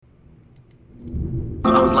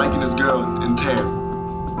I was liking this girl in town,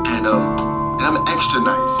 and I'm extra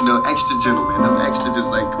nice, extra gentleman. I'm extra just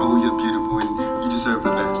like, oh, you're beautiful and you deserve the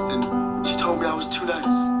best. And she told me I was too nice.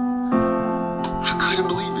 I couldn't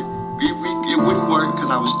believe it. It wouldn't work because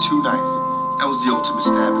I was too nice. That was the ultimate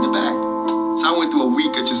stab in the back. So I went through a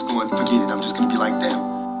week of just going, forget it, I'm just gonna be like them.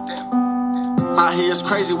 Out here it's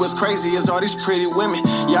crazy, what's crazy is all these pretty women.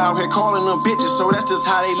 Y'all out here calling them bitches, so that's just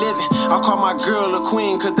how they living. I'll call my girl a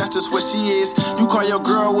queen, cause that's just what she is. You call your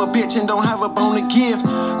girl a bitch and don't have a bone to give.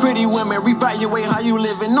 Pretty women, reevaluate how you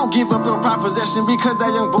living. Don't give up your proposition because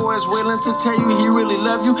that young boy is willing to tell you he really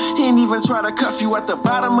love you. He ain't even try to cuff you at the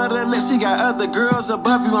bottom of the list. He got other girls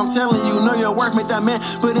above you. I'm telling you, know your worth, make that man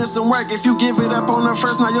put in some work. If you give it up on the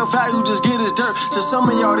first, now your value just get his dirt. To some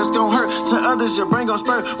of y'all, this gon' hurt. To others, your brain gon'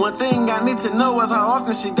 spur. One thing I need to know is how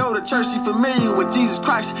often she go to church. She familiar with Jesus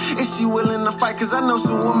Christ. Is she willing to fight? Cause I know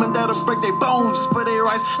some women that'll break their bones just for their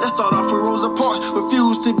rights. Let's start off with Rosa Parks.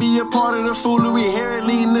 Refused to be a part of the foolery. Hair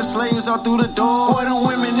leading the slaves out through the door. Where the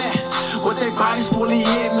women at? With their bodies fully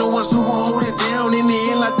hid. No one's who gon' hold it down in the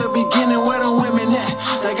end like the beginning. Where the women at?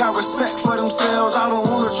 They got respect for themselves. I don't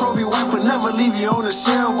want a trophy wife, but never leave you on the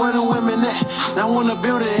shelf. Where the women at? They wanna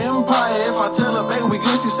build an empire. If I tell her, baby, we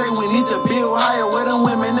good, she say we need to build higher. Where the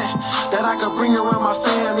women at? That I could bring around my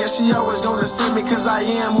fam. Yeah, she always gonna send me cause I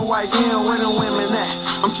am who I am. Where the women at?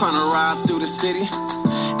 I'm tryna ride through the city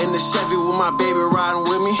in the Chevy with my baby riding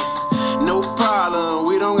with me. No problem,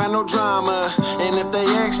 we don't got no drama. And if they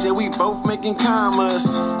ask, yeah, we both making commas.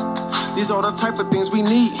 These are the type of things we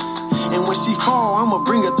need. And when she fall, I'ma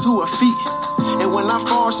bring her to her feet. And when I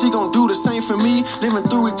fall, she gon' do the same for me. Living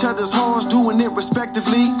through each other's halls, doing it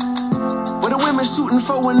respectively. Where the women shooting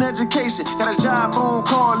for an education. Got a job on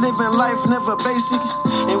call, living life never basic.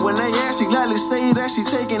 And when they ask, she gladly say that she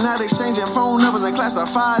taking out exchanging phone numbers and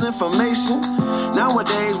classified information.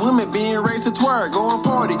 Nowadays, women being raised to twerk. Go and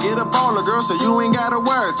party, get a baller, girl, so you ain't gotta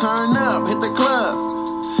work. Turn up, hit the club.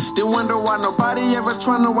 Then wonder why nobody ever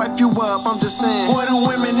tryna wipe you up. I'm just saying, where the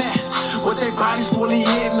women at? With their bodies fully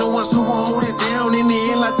hid, no one's who gon' hold it down in the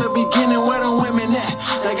end like the beginning. Where the women at?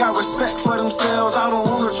 They got respect for themselves. I don't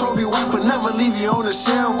want a trophy wife, but never leave you on the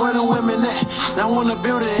shelf. Where the women at? They wanna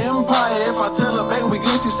build an empire. If I tell her, baby, we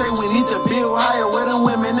good, she say we need to build higher. Where the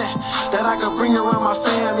women at? That I could bring around my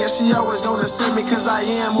fam. Yeah, she always gonna send me cause I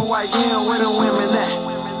am who I am. Where the women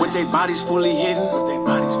at? With their bodies fully hidden. With their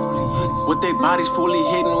bodies fully hidden. With their bodies fully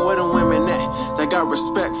hidden. Where the women at? They got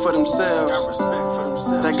respect for themselves.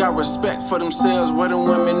 They got respect for themselves. Where the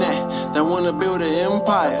women at? They wanna build an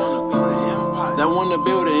empire. They wanna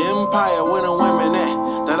build an empire. Where the women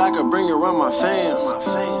at? That I could bring around my fam.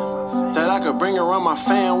 That I could bring around my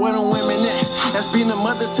fam. Where the women at? That's being a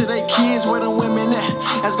mother to their kids. Where the women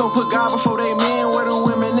at? That's gonna put God before they men. Where the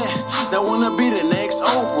women at? That wanna be the next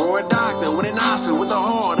Oprah or a doctor. With an Oscar with the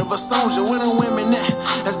heart of a soldier. Where the women at?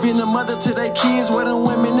 That's being a mother to their kids. Where the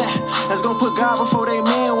women at? That's gonna put God before they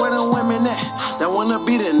men. Where the women at? That wanna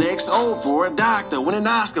be the next Oprah or a doctor. With an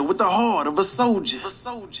Oscar with the heart of a soldier.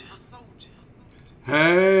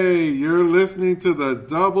 Hey, you're listening to the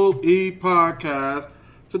Double E Podcast.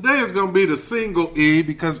 Today is going to be the single E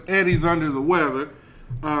because Eddie's under the weather.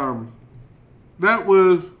 That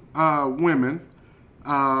was Women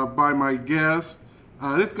by my guest.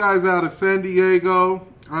 This guy's out of San Diego.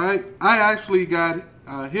 I actually got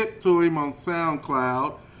hip to him on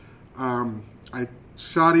SoundCloud. I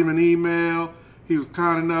shot him an email. He was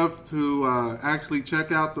kind enough to actually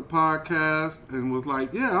check out the podcast and was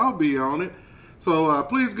like, yeah, I'll be on it. So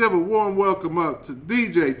please give a warm welcome up to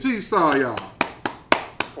DJ T-Saw, y'all.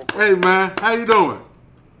 Hey, man, how you doing?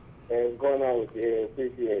 Hey, what's going on with you?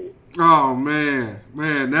 Appreciate it. Oh, man,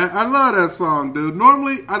 I love that song, dude.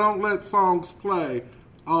 Normally, I don't let songs play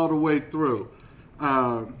all the way through.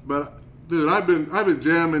 But, dude, I've been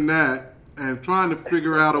jamming that and trying to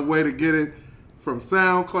figure out a way to get it from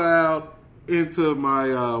SoundCloud into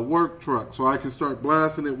my work truck so I can start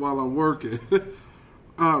blasting it while I'm working.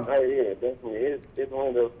 Oh, yeah, definitely. It's one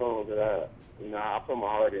of those songs that I put my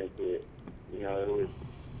heart into it.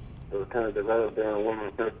 It was kind of developed during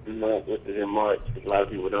Women's History Month, which is in March. A lot of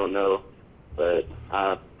people don't know, but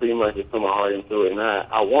I pretty much just put my heart into it. And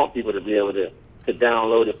I want people to be able to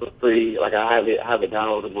download it for free. Like I have it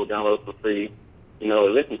download for free.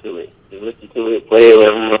 Listen to it. Just listen to it, play it,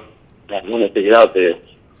 whatever. I want to get out there.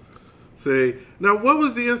 See, now what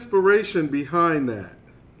was the inspiration behind that?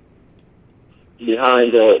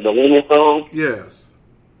 Behind the Women's song? Yes.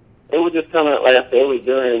 It was just kind of, like I said, it was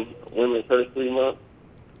during Women's History Month.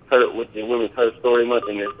 With the Women's Health Story Month,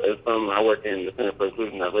 and it's something I work in the Center for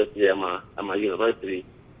Inclusion Diversity at my university,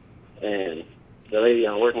 and the lady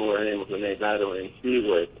I'm working with, her name was Renee Battle, and she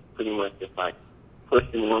was pretty much just like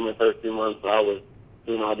pushing women 13 months. So I was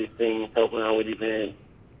doing all these things, helping out with events,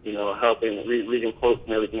 helping, reading quotes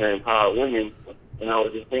and everything that empowered women. And I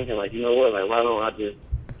was just thinking, like, you know what, like, why don't I just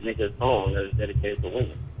make a song that is dedicated to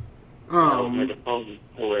women? Make a song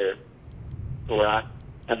to where I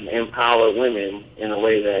can empower women in a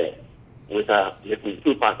way that, which I listen to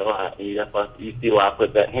Tupac a lot, and that's why you see why I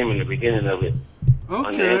put that him in the beginning of it. Okay.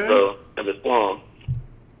 On the intro of the song.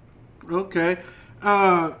 Okay.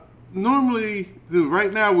 Normally, dude,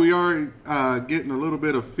 right now we are getting a little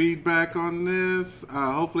bit of feedback on this.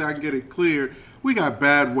 Hopefully I can get it clear. We got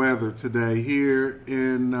bad weather today here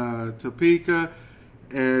in Topeka,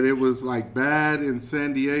 and it was like bad in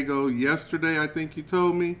San Diego yesterday, I think you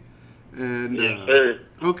told me. And yes, sir.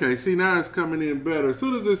 Okay, see, now it's coming in better. As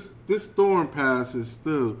soon as this storm passes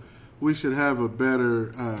through, we should have a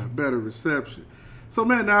better reception. So,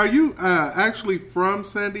 man, now are you actually from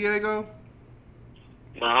San Diego?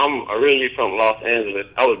 No, I'm originally from Los Angeles.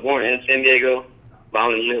 I was born in San Diego, but I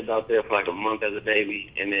only lived out there for like a month as a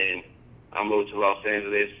baby, and then I moved to Los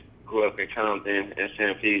Angeles, grew up in Compton and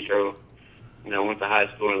San Pedro. Went to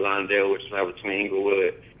high school in Lawndale, which is right between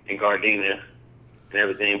Inglewood and Gardena and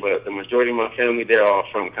everything. But the majority of my family, they're all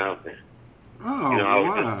from Compton. Oh,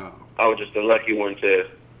 wow. I was just the lucky one to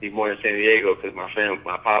be born in San Diego because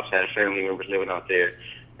my pops had family members living out there,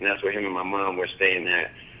 and that's where him and my mom were staying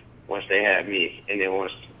at once they had me. And then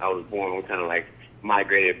once I was born, we kind of like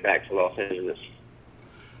migrated back to Los Angeles.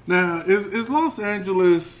 Now, is Los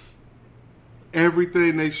Angeles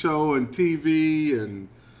everything they show on TV and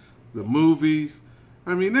the movies?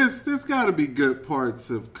 I mean, there's got to be good parts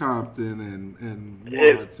of Compton and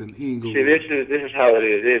Watts and Inglewood. See, this is how it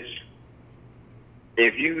is.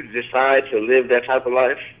 If you decide to live that type of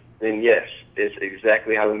life, then yes, it's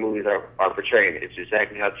exactly how the movies are portraying it. It's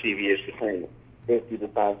exactly how TV is portraying it. If you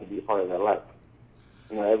decide to be a part of that life.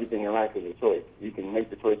 Everything in life is a choice. You can make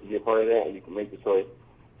the choice to be a part of that, and you can make the choice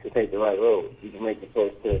to take the right road. You can make the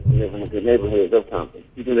choice to live in a good neighborhood of Compton.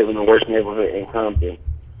 You can live in the worst neighborhood in Compton,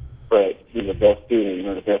 but be the best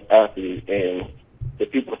student, the best athlete, and the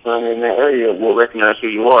people surrounding in that area will recognize who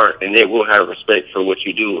you are, and they will have respect for what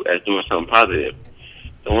you do as doing something positive.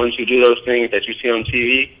 The ones who do those things that you see on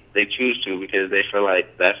TV, they choose to because they feel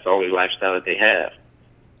like that's the only lifestyle that they have.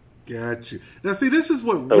 Got you. Now, see, this is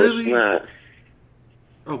what So really... it's not,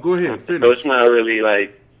 Oh, go ahead. Finish. So it's not really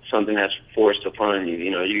like something that's forced upon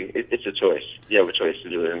you. It's a choice. You have a choice to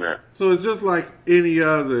do it or not. So it's just like any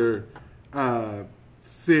other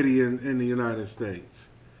city in the United States.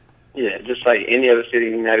 Yeah, just like any other city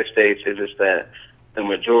in the United States, it's just that the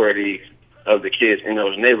majority of the kids in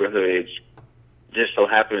those neighborhoods just so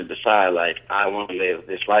happen to decide, like, I want to live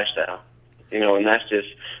this lifestyle. And that's just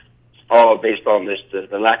all based on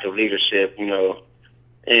the lack of leadership,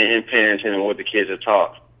 in parenting and what the kids are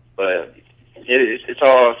taught. But it's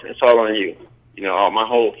all on you. My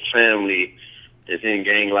whole family is in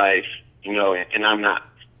gang life, and I'm not.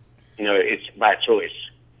 It's by choice.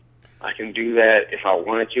 I can do that if I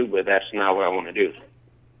wanted to, but that's not what I want to do.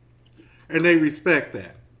 And they respect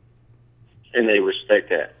that. And they respect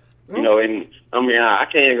that. And I mean, I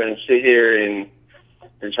can't even sit here and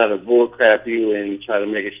try to bullcrap you and try to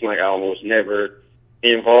make it seem like I was never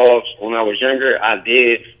involved. When I was younger, I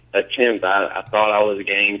did attempt. I thought I was a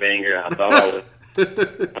gangbanger. I thought I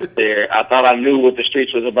was there. I thought I knew what the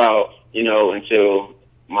streets was about, until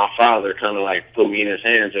my father kind of like put me in his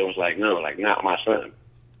hands and was like, no, like not my son.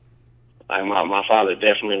 Like my father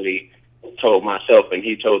definitely told myself, and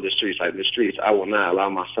he told the streets, like the streets, I will not allow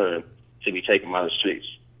my son to be taken by the streets.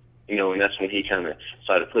 And that's when he kind of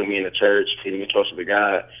started putting me in the church, getting me closer to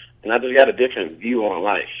God. And I just got a different view on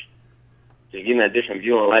life. Just getting that different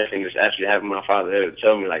view on life and just actually having my father there to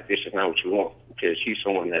tell me, like, this is not what you want. Because he's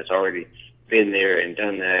someone that's already been there and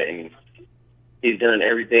done that. And he's done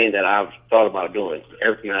everything that I've thought about doing.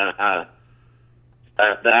 Everything that I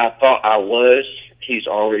thought I was, he's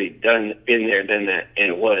already been there, done that,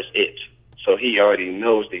 and was it. So he already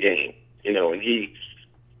knows the game, and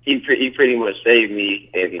he pretty much saved me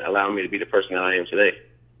and allowed me to be the person that I am today.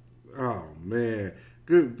 Oh, man.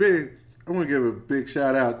 Good. Big. I want to give a big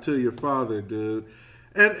shout out to your father, dude.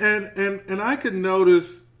 And I could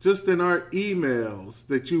notice just in our emails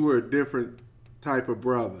that you were a different type of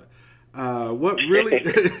brother. What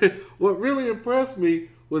really impressed me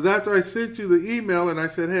was after I sent you the email and I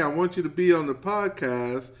said, hey, I want you to be on the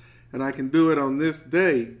podcast and I can do it on this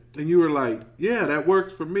date. And you were like, yeah, that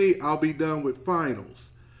works for me. I'll be done with finals.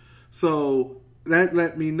 So that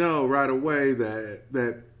let me know right away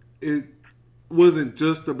that it wasn't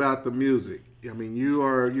just about the music. I mean,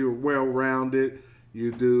 you're well-rounded.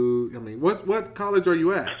 You do. I mean, what college are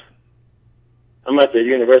you at? I'm at the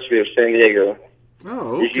University of San Diego.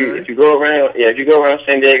 Oh, okay. If you go around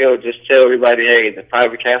San Diego, just tell everybody, hey, the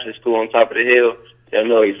private Catholic school on top of the hill. They'll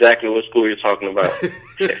know exactly what school you're talking about.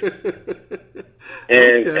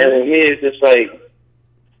 And with me, it's just like,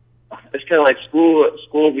 it's kind of like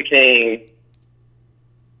school became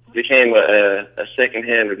a second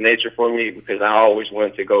hand of nature for me because I always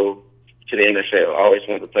wanted to go to the NFL. I always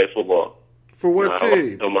wanted to play football. For what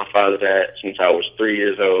team? I told my father that since I was 3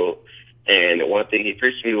 years old. And the one thing he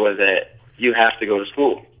preached to me was that you have to go to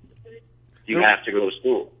school. You have to go to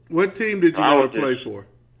school. What team did you want to play for?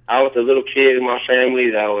 I was the little kid in my family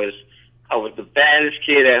that I was the baddest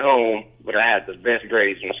kid at home, but I had the best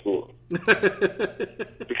grades in school.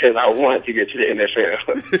 Because I wanted to get to the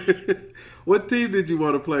NFL. What team did you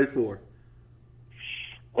want to play for?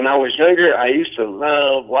 When I was younger, I used to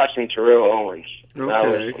love watching Terrell Owens. When I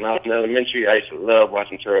was in elementary, I used to love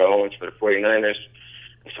watching Terrell Owens for the 49ers.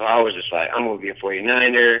 So I was just like, I'm going to be a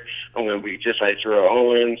 49er. I'm going to be just like Terrell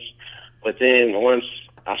Owens. But then once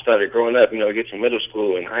I started growing up, get to middle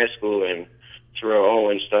school and high school, and Terrell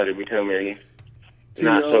Owens started becoming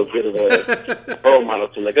not so good of a role model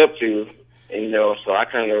to look up to. And, so I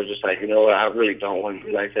kind of was just like, I really don't want to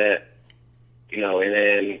be like that. And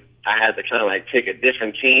then I had to kind of like pick a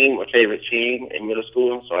different team, a favorite team in middle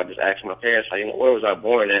school. So I just asked my parents, like, where was I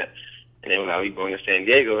born at? And then when I was born in San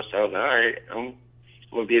Diego, so I was like, all right, I'm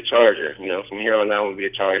going to be a Charger. From here on out, I'm going to be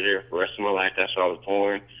a Charger for the rest of my life. That's where I was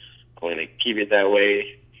born. I'm going to keep it that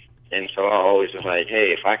way. And so I always was like,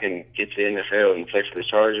 hey, if I can get to the NFL and play for the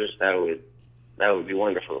Chargers, that would be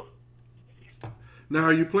wonderful. Now,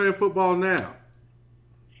 are you playing football now?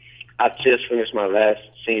 I just finished my last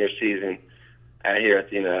senior season here at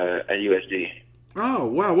USD. Oh,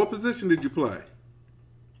 wow. What position did you play?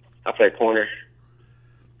 I played corner.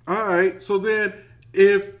 All right. So then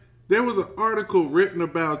if there was an article written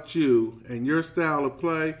about you and your style of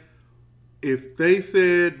play, if they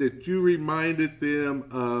said that you reminded them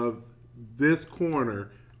of this corner,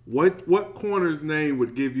 what corner's name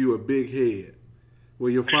would give you a big head where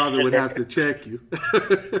your father would have to check you?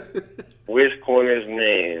 Which corner's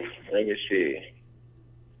name? Let me see.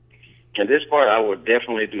 And this part I would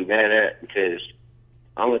definitely do bad at because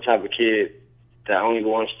I'm the type of kid that only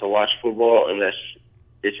wants to watch football unless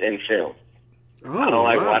it's in film. Oh, I don't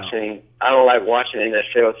like watching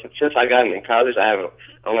NFL. Since I got in college, I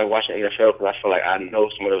don't like watching NFL because I feel like I know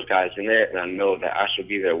some of those guys in there, and I know that I should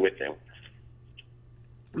be there with them.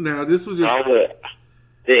 Now, this was just...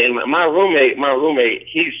 And my roommate,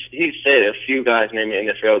 he said a few guys named in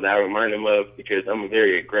the NFL that I remind him of because I'm a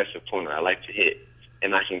very aggressive corner. I like to hit,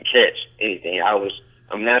 and I can catch anything.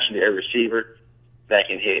 I'm naturally a receiver that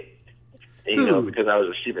can hit. And, because I was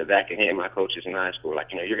a receiver that can hit, my coaches in high school, like,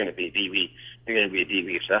 you're going to be a DB. You're going to be a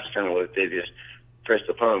DB. So that's kind of what they just pressed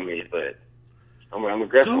upon me. But I'm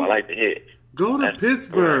aggressive. I like to hit. Go to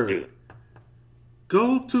Pittsburgh.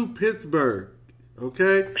 Go to Pittsburgh.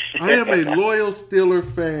 Okay? I am a loyal Steeler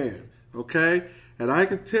fan. Okay? And I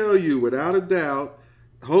can tell you without a doubt,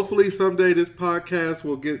 hopefully someday this podcast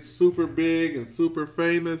will get super big and super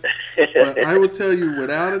famous. But I will tell you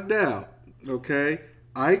without a doubt, okay,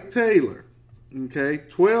 Ike Taylor, okay,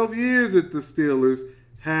 12 years at the Steelers,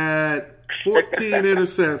 had 14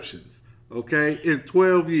 interceptions, okay, in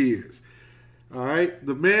 12 years. All right?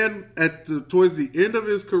 The man, towards the end of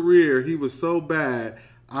his career, he was so bad,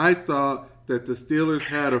 I thought that the Steelers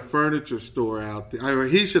had a furniture store out there.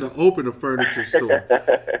 He should have opened a furniture store.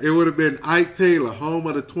 It would have been Ike Taylor, home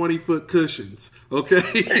of the 20-foot cushions. Okay?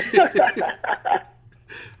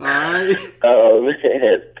 All right? Oh,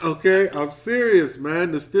 man. Okay, I'm serious,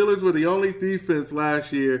 man. The Steelers were the only defense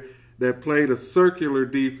last year that played a circular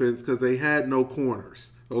defense because they had no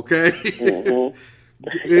corners. Okay? Mm-hmm.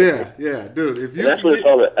 Yeah, dude. If you that's what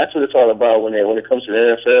it's all about when it comes to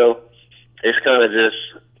the NFL. It's kind of just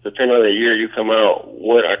depending on the year you come out,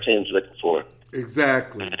 what our team's looking for.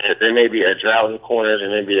 Exactly. There may be a drought in corners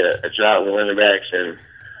and maybe a drought in running backs, and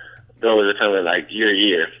those are kind of like year to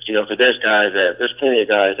year. Because there's plenty of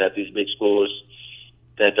guys at these big schools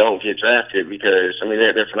that don't get drafted because,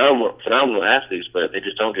 they're phenomenal athletes, but they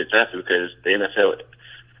just don't get drafted because the NFL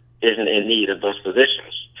isn't in need of those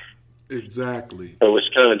positions. Exactly. So it's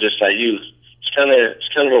kind of just like you. It's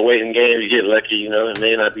kind of a waiting game. You get lucky, it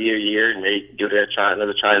may not be your year. You may give it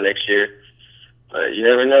another try next year. But you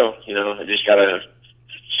never know. You just got to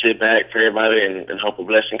sit back, pray about it, and hope a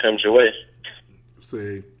blessing comes your way.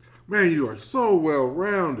 See, man, you are so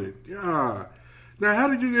well-rounded. Yeah. Now, how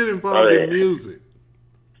did you get involved in music?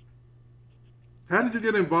 How did you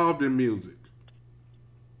get involved in music?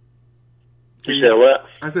 You said what?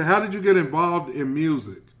 I said, how did you get involved in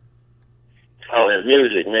music? Oh, in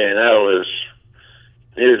music, man,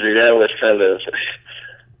 music, that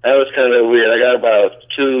was kind of weird. I got about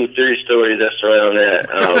 2-3 stories that surround that.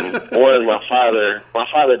 One, my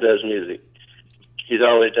father does music. He's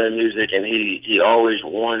always done music, and he always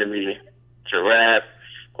wanted me to rap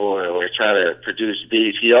or try to produce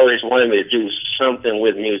beats. He always wanted me to do something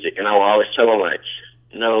with music, and I would always tell him, like,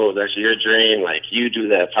 no, that's your dream. Like, you do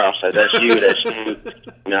that, Pops. Like, that's you.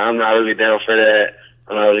 No, I'm not really down for that.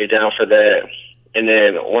 And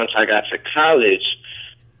then once I got to college,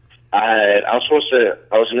 I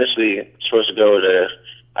was initially supposed to go to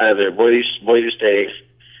either Boise State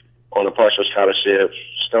on a partial scholarship,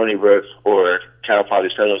 Stony Brook, or Cal Poly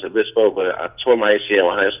San Luis Obispo, but I tore my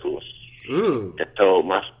ACL in high school. Ooh. And so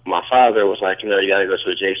my father was like, you gotta go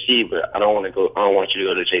to a JC, but I don't want you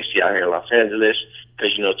to go to JC out here in Los Angeles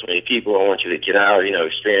because you know too many people. I want you to get out,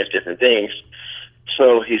 experience different things.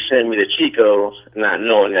 So he sent me to Chico, not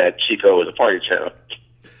knowing that Chico was a party town.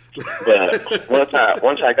 But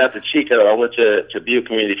once I got to Chico, I went to Butte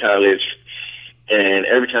Community College, and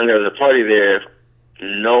every time there was a party there,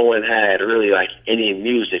 no one had really like any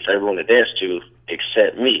music for everyone to dance to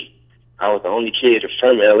except me. I was the only kid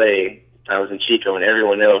from LA. I was in Chico, and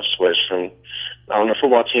everyone else was on the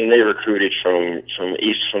football team. They recruited from the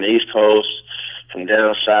East Coast, from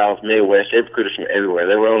down south, Midwest. They recruited from everywhere.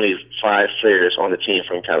 There were only 5 players on the team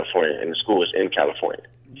from California, and the school was in California.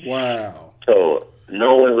 Wow. So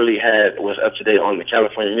no one really was up to date on the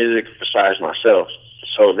California music besides myself.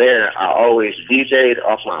 So there, I always DJ'd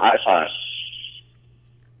off my iPod.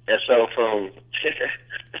 And so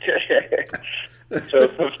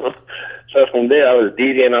from there, I was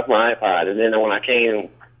DJing off my iPod. And then when I came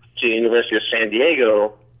to the University of San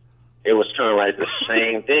Diego, it was kind of like the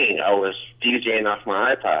same thing. I was DJing off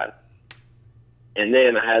my iPod. And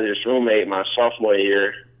then I had this roommate my sophomore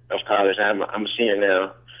year of college. I'm a senior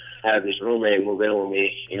now. I had this roommate move in with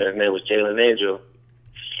me. His name was Jalen Angel.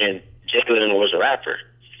 And Jalen was a rapper.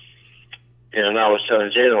 And I was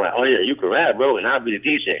telling Jalen, like, oh, yeah, you can rap, bro, and I'll be the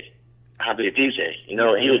DJ. And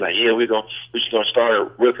he was like, yeah, we're just going to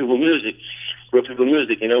start real people music. We're just going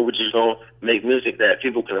to make music that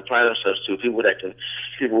people can apply themselves to, people that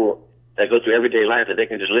go through everyday life, that they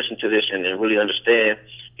can just listen to this and really understand,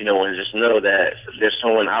 and just know that there's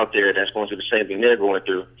someone out there that's going through the same thing they're going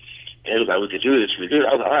through. And it was like, we could do this. I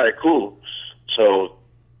was like, all right, cool. So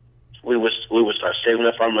we would start saving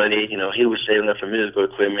up our money. He was saving up for musical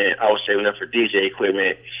equipment. I was saving up for DJ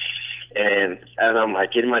equipment. And as I'm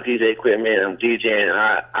like getting my DJ equipment, I'm DJing, and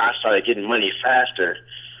I started getting money faster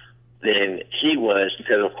than he was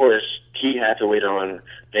because, of course, he had to wait on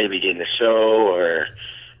maybe getting a show or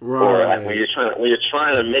like when you're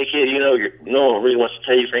trying to make it, no one really wants to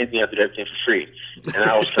pay you for anything. You have to do everything for free. And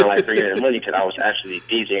I was kind of like bringing in money because I was actually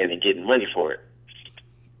DJing and getting money for it.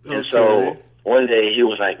 Okay. And so one day he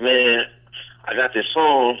was like, man, I got this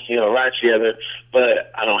song, Ride Together,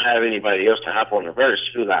 but I don't have anybody else to hop on the verse.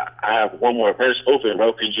 He was like, I have one more verse open,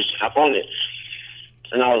 bro. Could you just hop on it?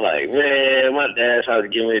 And I was like, man, my dad tried to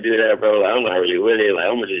get me to do that, bro. Like, I'm not really with it. Like,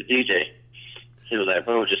 I'm just a DJ. He was like,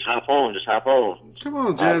 bro, just hop on. Come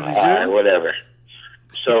on, Jazzy All right, whatever.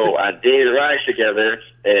 So I did Ride Together,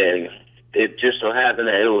 and it just so happened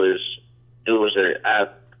that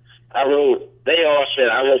I wrote, they all said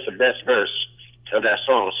I wrote the best verse of that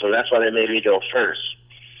song, so that's why they made me go first.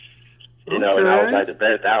 And I was like,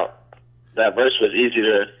 that verse was easy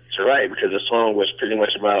to write because the song was pretty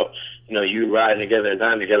much about, you riding together and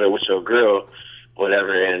dying together with your girl,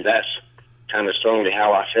 whatever, and that's kind of strongly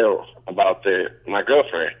how I felt about my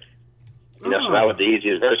girlfriend. So that was the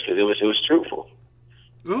easiest verse because it was truthful.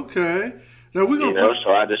 Okay. Now we're gonna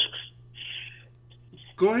so I just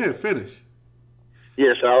go ahead, finish.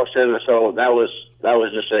 Yeah, so I was saying, so that was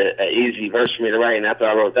just an easy verse for me to write. And after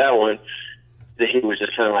I wrote that one, then he was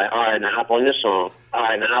just kind of like, all right, now hop on this song. All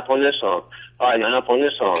right, now hop on this song. All right, now hop on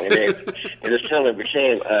this song. And then it just kind of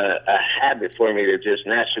became a habit for me to just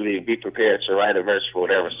naturally be prepared to write a verse for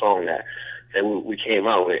whatever song that we came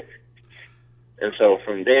out with. And so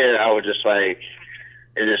from there, I was just like,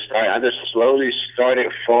 I just slowly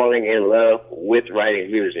started falling in love with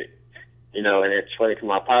writing music. And it's funny because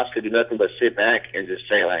my pops could do nothing but sit back and just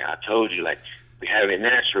say, like, I told you, like, we have it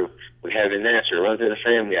natural. Run through the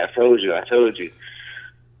family. I told you.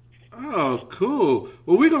 Oh, cool.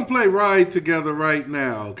 Well, we're going to play Ride Together right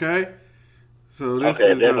now, okay? So this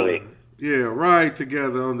is, definitely. Ride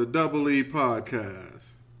Together on the Double E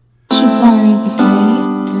podcast. Shibari the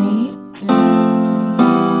Great.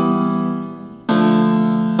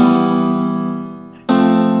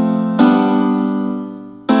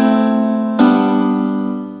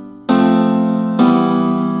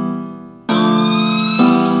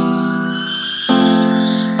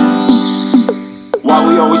 While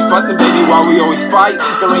always fussing, baby, why we always fight?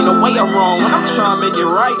 There ain't no way I'm wrong when I'm trying to make it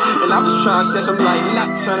right. And I'm just trying to set some light,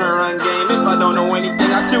 not turn around game. If I don't know anything,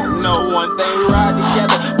 I do know one thing. We ride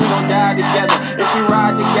together, we gon' die together. If we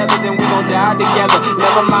ride together, then we gon' die together.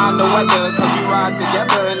 Never mind the weather, cause we ride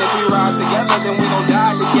together. And if we ride together, then we gon'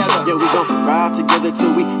 die together. Yeah, we gon' ride together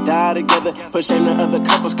till we die together. Put shame to other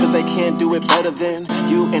couples cause they can't do it better than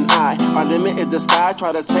you and I. Our limit is the sky,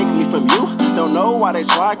 try to take me from you. Don't know why they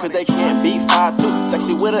try, cause they can't be 5'2".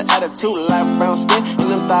 Sexy with an attitude, light brown skin, and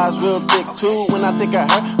them thighs real thick too. When I think of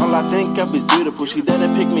her, all I think of is beautiful. She there to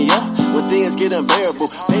pick me up when things get unbearable.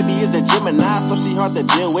 Baby is a Gemini, so she hard to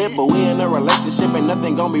deal with. But we in a relationship, ain't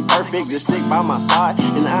nothing gonna be perfect. Just stick by my side,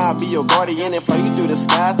 and I'll be your guardian and fly you through the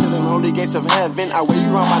sky to them holy gates of heaven. I wear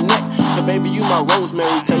you around my neck, cause baby you my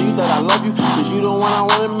rosemary. Tell you that I love you, cause you the one I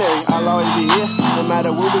wanna marry. I'll always be here, no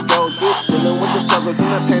matter what we go through. Dealing with the struggles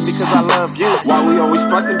and the pain because I love you. Why we always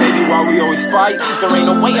fussing, baby, why we always fight? There ain't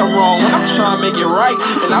no way I'm wrong when I'm trying to make it right.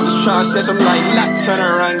 And I'm just trying to set some light, not turn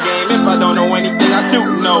around game. If I don't know anything, I do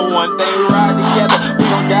know one thing. We ride together, we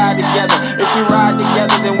gon' die together. If we ride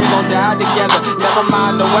together, then we gon' die together. Never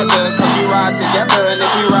mind the weather, cause we ride together. And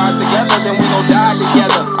if we ride together, then we gon' die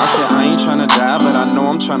together. I said I ain't tryna die, but I know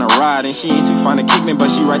I'm tryna ride. And she ain't too fine to kick me, but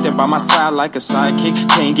she right there by my side like a sidekick.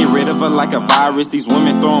 Can't get rid of her like a virus. These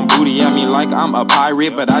women throwing booty at me like I'm a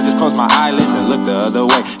pirate, but I just close my eyelids and look the other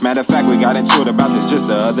way. Matter of fact, we got into it about this just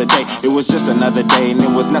the other day. It was just another day, and it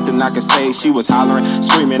was nothing I could say. She was hollering,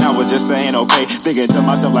 screaming, I was just saying okay. Thinking to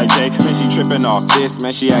myself like, Jay, man, she tripping off this,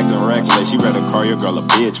 man, she acting reckless. She better call your girl a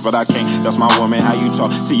bitch, but I can't. That's my woman, how you talk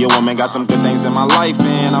to your woman. Got some good things in my life,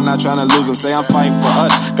 and I'm not trying to lose them. Say I'm fighting for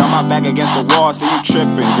us. Got my back against the wall, say you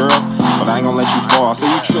tripping, girl, but I ain't gonna let you fall. Say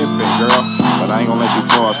you tripping, girl, but I ain't gonna let you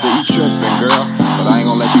fall. Say you tripping, girl, but I ain't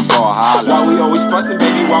gonna let you fall. Holla. Why we always fussing,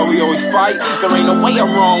 baby, why we always fight? There ain't no way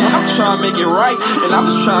I'm wrong when I'm trying to make it right. And I'm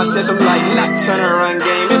just trying to set some light, not turn around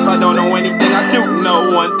game. If I don't know anything, I do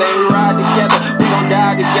know one thing. We ride together, we gon'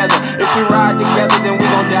 die together. If we ride together, then we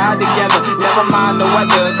gon' die together. Never mind the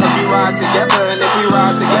weather, cause we ride together. And if we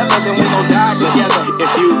ride together, then we gon' die together.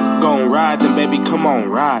 If you gon' ride, then baby, come on,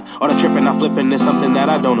 ride. All the tripping, I'm flipping is something that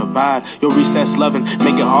I don't abide. Your recess loving,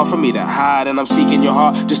 make it hard for me to hide. And I'm seeking your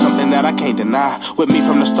heart, just something that I can't deny. With me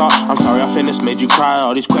from the start, I'm sorry I finished, made you cry.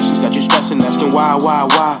 All these questions got you stressing, asking why?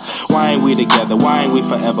 Why ain't we together? Why ain't we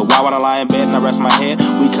forever? Why would I lie in bed and I rest my head?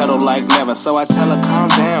 We cuddle like never. So I tell her, calm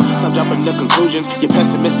down, stop jumping to conclusions. Your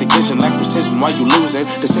pessimistic vision like precision, why you losing?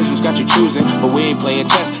 Decisions got you choosing, but we ain't playing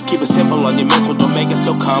chess. Keep it simple on your mental, don't make it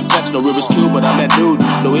so complex. No Rubik's Cube, but I'm that dude,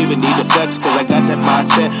 don't even need to flex. Cause I got that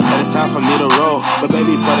mindset, that it's time for me to roll. But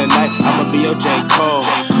baby, for the night, I'ma be your J. Cole.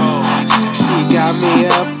 She got me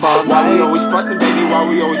up all night. Why we always fussing, baby, why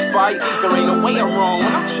we always fight? There ain't no way I'm wrong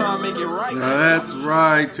when I'm trying to make it right. Now that's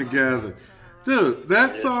right together. Dude,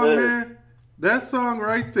 that song there, that song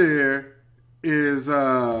right there is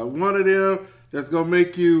one of them that's going to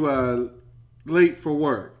make you late for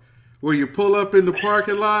work. Where you pull up in the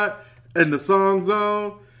parking lot and the song's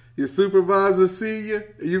on, your supervisor see you,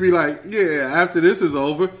 and you be like, yeah, after this is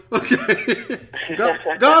over, okay,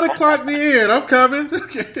 gotta clock me in, I'm coming,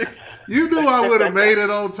 okay. You knew I would have made it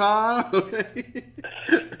on time, okay.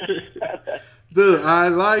 Dude, I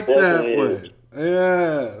like that one.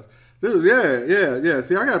 Yeah. Dude, yeah.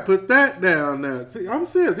 See, I got to put that down now. See, I'm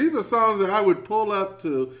serious. These are songs that I would pull up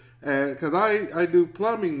to, and because I do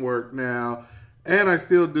plumbing work now, and I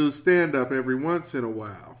still do stand-up every once in a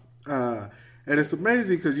while. And it's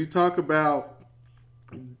amazing because you talk about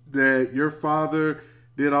that your father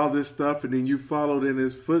did all this stuff, and then you followed in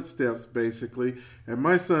his footsteps, basically. And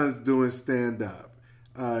my son's doing stand-up.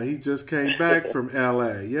 He just came back from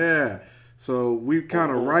L.A., yeah. So we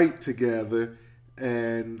kind of write together.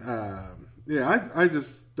 And, I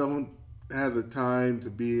just don't have the time to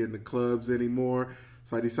be in the clubs anymore.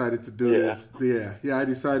 So I decided to do this. Yeah, I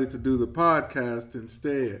decided to do the podcast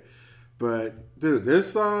instead. But, dude,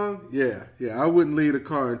 this song, yeah, I wouldn't leave the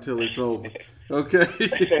car until it's over. Okay?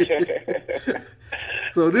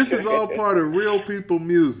 So this is all part of Real People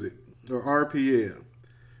Music, or RPM,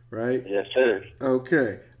 right? Yes, sir.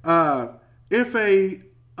 Okay. If a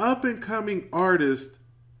up-and-coming artist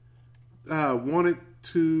wanted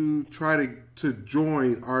to try to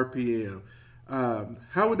join RPM,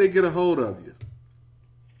 how would they get a hold of you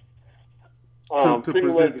to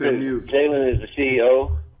present their music? Jalen is the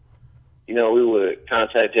CEO. You know, we would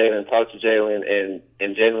contact Jalen, talk to Jalen,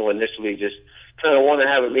 and Jalen would initially just kind of want to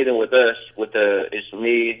have a meeting with us. It's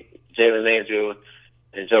me, Jalen Angel,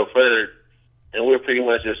 and Joe Furr, and we're pretty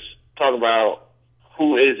much just talking about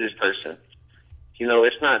who is this person. You know,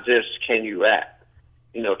 it's not just can you rap.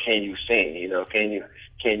 You know, can you sing? You know, can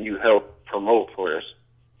you help promote for us?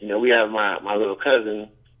 we have my little cousin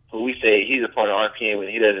who we say he's a part of RPM and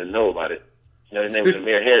he doesn't know about it. His name is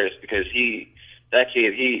Amir Harris because that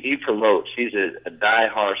kid promotes. He's a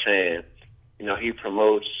diehard fan. He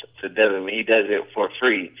promotes to Devin. He does it for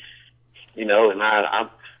free. And I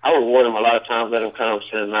reward him a lot of times. Let him come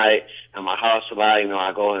spend the night at my house a lot.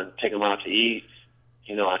 I go and take him out to eat.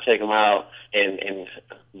 I take him out and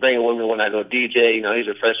bring him with me when I go DJ. He's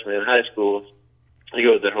a freshman in high school. He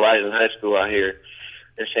goes to Horizon High School out here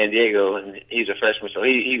in San Diego, and he's a freshman. So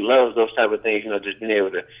he loves those type of things, just being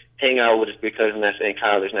able to hang out with his big cousin that's in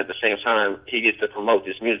college. And at the same time, he gets to promote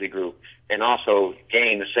this music group and also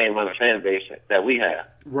gain the same amount of fan base that we have.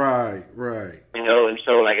 Right. And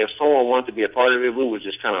so, like, if someone wanted to be a part of it, we would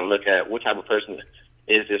just kind of look at what type of person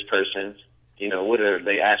is this person. What are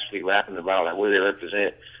they actually rapping about? Like, what do they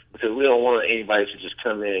represent? Because we don't want anybody to just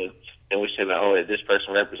come in and we say, like, oh, this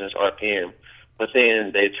person represents RPM. But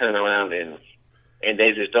then they turn around and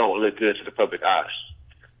they just don't look good to the public eyes.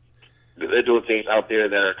 They're doing things out there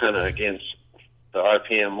that are kind of against the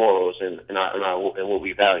RPM morals and what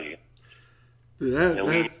we value.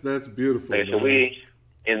 That's beautiful. So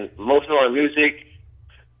in most of our music,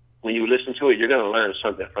 when you listen to it, you're going to learn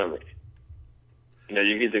something from it. You're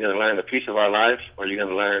either going to learn a piece of our life, or you're going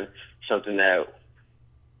to learn something that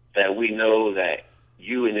we know that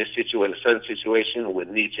you in a certain situation would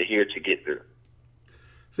need to hear to get through.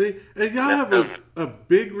 See, and y'all have a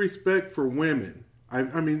big respect for women.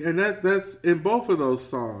 I mean, and that's in both of those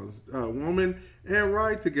songs, Woman and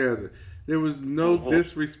Ride Together. There was no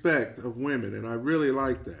disrespect of women, and I really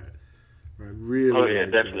like that. I really like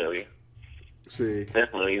definitely. That. See,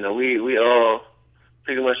 definitely. We all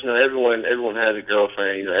pretty much everyone has a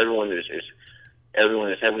girlfriend. Everyone is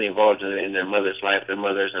heavily involved in their mother's life. Their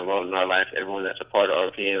mother's involved in our life. Everyone that's a part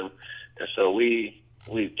of RPM, and so we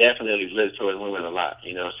definitely live towards women a lot.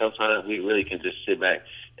 Sometimes we really can just sit back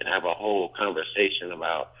and have a whole conversation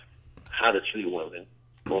about how to treat women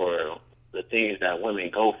or the things that women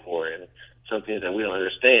go for and some things that we don't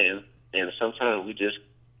understand. And sometimes we just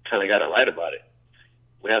kind of got to write about it.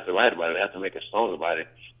 We have to write about it. We have to make a song about it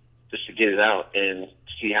just to get it out and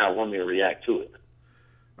see how women react to it.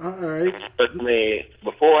 All right. But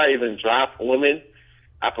before I even dropped Women,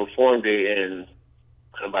 I performed it in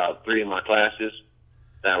about 3 of my classes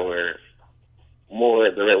that were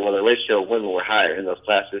the ratio of women were higher in those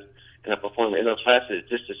classes, and I performed in those classes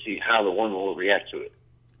just to see how the women will react to it.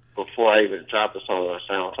 Before I even dropped the song on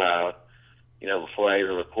SoundCloud, before I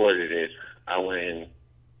even recorded it, I went in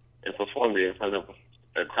and performed it in front of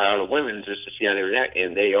a crowd of women just to see how they react,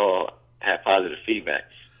 and they all had positive feedback.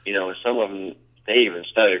 And some of them, they even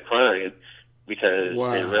started crying because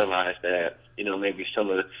they realized that, maybe some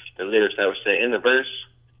of the lyrics that were said in the verse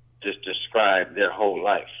just describe their whole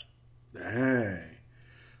life. Dang.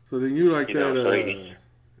 So then you like that?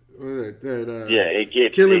 It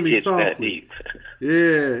gets killing me softly. That deep.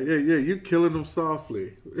 Yeah. You killing them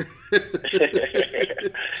softly.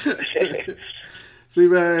 See,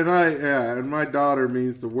 man, and my daughter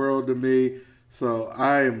means the world to me. So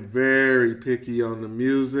I am very picky on the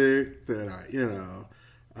music that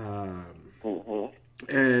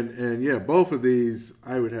And yeah, both of these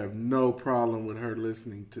I would have no problem with her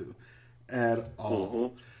listening to at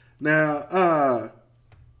all. Now,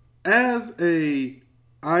 as a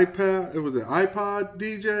iPod, it was an iPod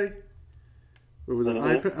DJ? It was an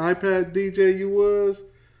iPad DJ you was?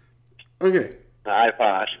 Okay. The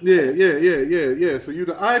iPod. Yeah. So you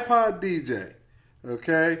the iPod DJ,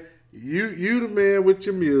 okay? You the man with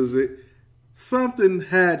your music. Something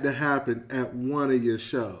had to happen at one of your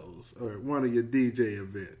shows or one of your DJ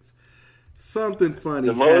events. Something funny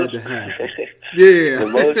had to happen. Yeah. The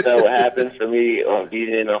most that would happen for me on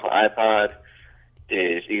DJing off an iPod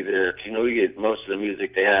is either, we get most of the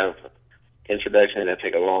music, they have introductions that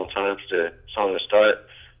take a long time for the song to start.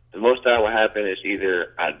 The most that would happen is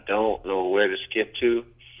either I don't know where to skip to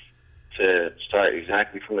start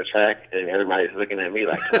exactly from the track, and everybody's looking at me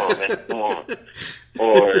like, come on, man, come on.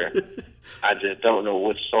 Or I just don't know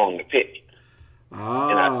which song to pick. And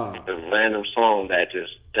I pick a random song that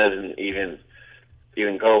just doesn't even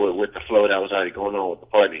go with the flow that was already going on with the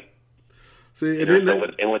party. See, and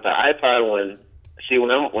with the iPod one,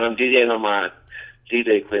 when I'm DJing on my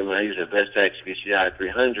DJ equipment, I use a Vestax VCI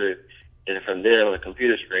 300, and from there on the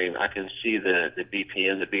computer screen, I can see the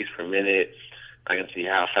BPM, the beats per minute. I can see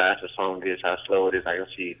how fast the song is, how slow it is. I can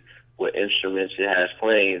see what instruments it has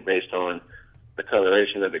playing based on the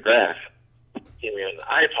coloration of the graph. On the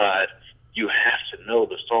iPod, you have to know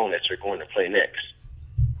the song that you're going to play next.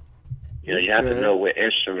 You have to know what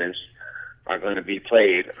instruments are going to be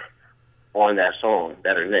played on that song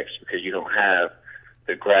that are next, because you don't have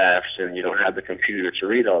the graphs, and you don't have the computer to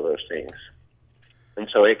read all those things. And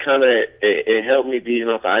so it helped me beating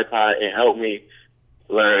off the iPod. It helped me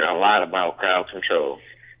learn a lot about crowd control.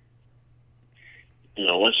 You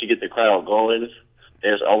know, once you get the crowd going,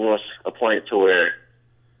 there's almost a point to where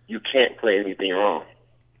you can't play anything wrong.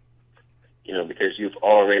 You know, because you've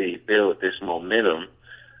already built this momentum,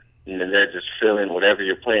 and then they're just feeling whatever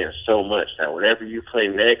you're playing so much that whatever you play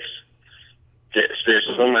next, there's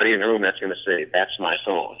somebody in the room that's going to say, "That's my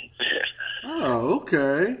song." Oh,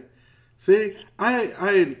 okay. See,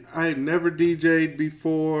 I had never DJ'd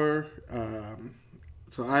before,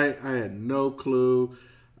 so I had no clue.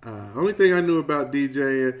 Only thing I knew about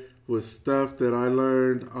DJing was stuff that I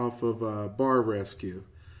learned off of Bar Rescue,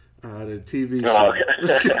 the TV show. Oh.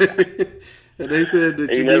 And they said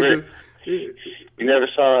that you never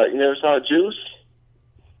saw Juice?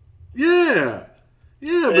 Yeah.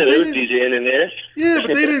 Yeah, but there they was DJing in there. Yeah,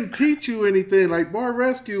 but they didn't teach you anything. Like Bar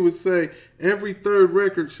Rescue would say, every third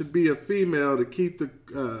record should be a female to keep the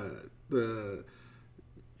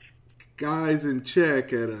guys in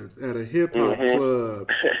check at a hip hop club,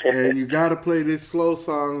 and you got to play these slow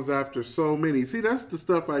songs after so many. See, that's the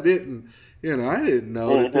stuff I didn't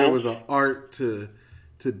know that there was an art to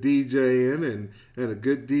DJing, and a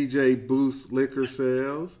good DJ boosts liquor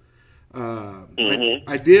sales.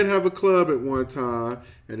 I did have a club at one time,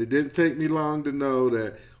 and it didn't take me long to know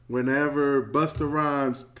that whenever Busta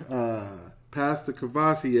Rhymes Pastor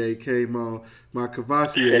Cavassier came on, my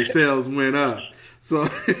Cavassier sales went up. So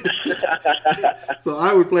so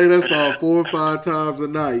I would play that song 4 or 5 times a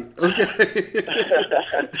night. Okay.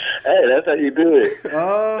 Hey, that's how you do it.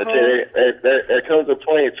 There comes a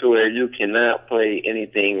point to where you cannot play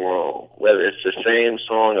anything wrong, whether it's the same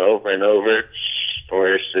song over and over,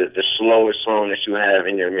 or it's the slowest song that you have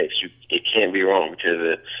in your mix. It can't be wrong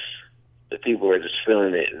because the people are just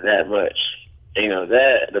feeling it that much. You know,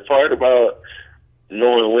 that the part about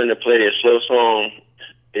knowing when to play a slow song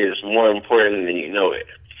is more important than you know it.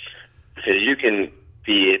 Because you can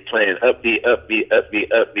be playing upbeat,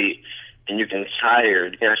 and you can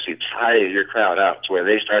actually tire your crowd out to where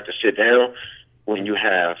they start to sit down when you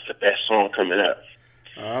have the best song coming up.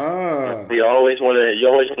 You always want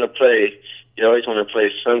to play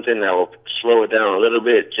something that will slow it down a little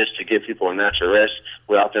bit just to give people a natural rest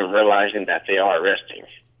without them realizing that they are resting.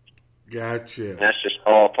 Gotcha. That's just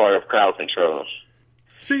all part of crowd control.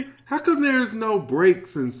 See, how come there's no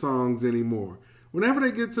breaks in songs anymore? Whenever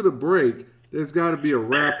they get to the break, there's got to be a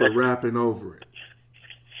rapper rapping over it.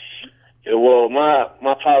 Yeah, well, my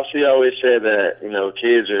pops, he always said that, you know,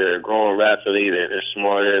 kids are growing rapidly, they're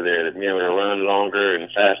smarter, they're being able to run longer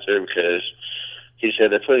and faster because he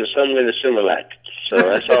said they're putting something in the Similac. So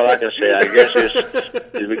that's all I can say. I guess it's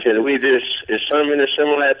because it's something in the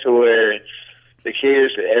Similac to where the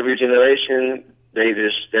kids, every generation, they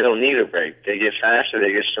don't need a break. They get faster,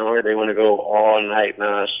 they get stronger, they want to go all night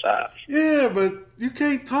nonstop. Yeah, but you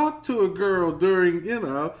can't talk to a girl during,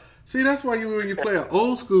 see, that's why when you play an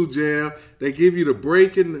old school jam, they give you the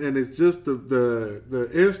break and it's just the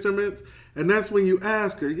instruments. And that's when you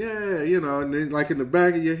ask her, and then like in the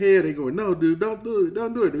back of your head, they go, "No, dude, don't do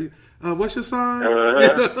it. What's your sign?"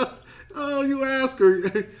 Oh, you ask her,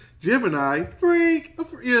 Gemini, freak, But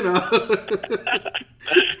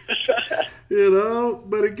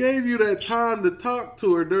it gave you that time to talk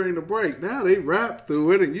to her during the break. Now they rap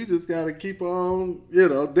through it, and you just got to keep on,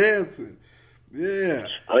 dancing. Yeah.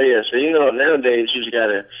 Oh yeah. So nowadays you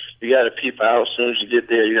gotta peep out. As soon as you get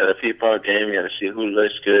there, you gotta peep out game. You gotta see who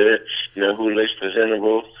looks good. Who looks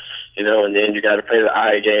presentable. And then you gotta play the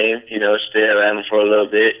eye game. Stare at them for a little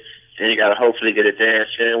bit. Then you gotta hopefully get a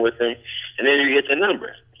dance in with them, and then you get the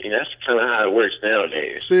number. That's kind of how it works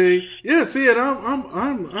nowadays. See, and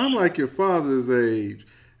I'm like your father's age,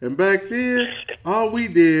 and back then, all we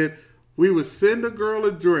did, we would send a girl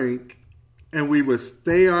a drink, and we would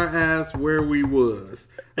stay our ass where we was,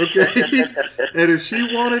 okay? And if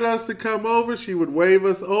she wanted us to come over, she would wave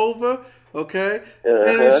us over, okay?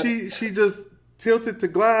 And if she just tilted the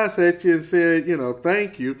glass at you and said,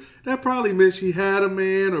 thank you, that probably meant she had a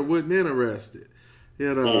man or wasn't interested.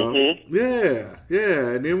 Yeah.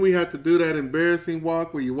 And then we had to do that embarrassing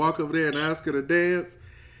walk where you walk over there and ask her to dance,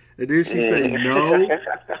 and then she say no,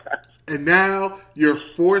 and now you're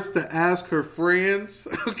forced to ask her friends.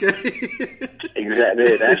 Okay.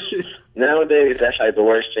 Exactly. Nowadays that's like the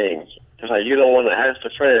worst thing. It's like you don't want to ask the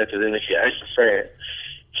friend, because then if you ask the friend,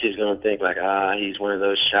 she's gonna think like, he's one of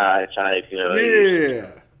those shy type,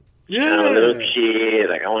 Yeah. I'm a little kid,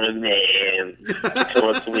 like I want a man to come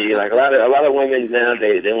up to me. Like a lot of women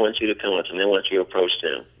nowadays, they want you to come up to them, they want you to approach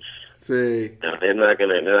them. See, no, they're not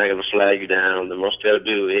gonna flag you down. The most they'll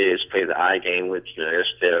do is play the eye game with you.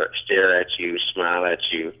 They'll stare at you, smile at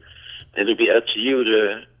you. It'll be up to you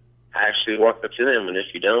to actually walk up to them, and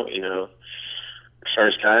if you don't, the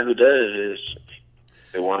first guy who does is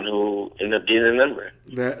the one who end up getting a number.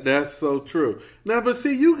 That's so true. Now, but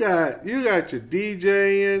see, you got your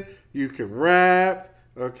DJing, you can rap,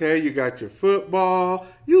 okay, you got your football,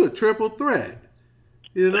 you a triple threat.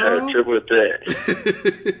 Triple threat.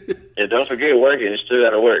 And don't forget working, you still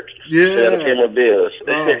gotta work. Yeah. You gotta pay my bills.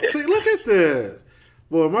 See, look at this.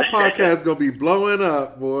 Boy, my podcast gonna be blowing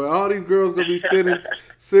up, boy. All these girls gonna be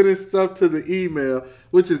sending stuff to the email,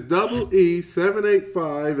 which is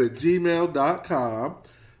EE785@gmail.com.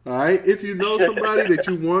 All right. If you know somebody that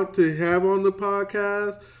you want to have on the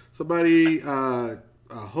podcast, somebody a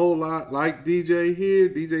whole lot like DJ here,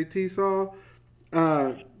 DJ T-Saw,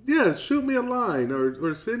 shoot me a line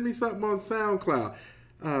or send me something on SoundCloud.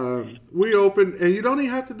 We open, and you don't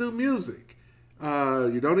even have to do music.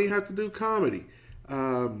 You don't even have to do comedy.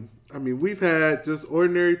 We've had just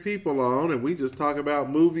ordinary people on, and we just talk about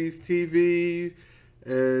movies, TV,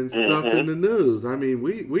 and stuff in the news.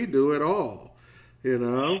 We do it all.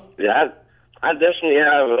 Yeah, I definitely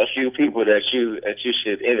have a few people that you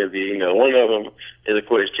should interview. One of them is, of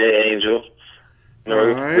course, Jay Angel. All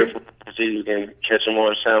right. You can catch him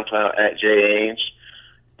on SoundCloud at Jay Ainge.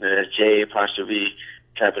 That's J'_ANGE.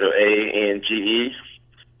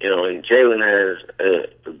 And Jalen has a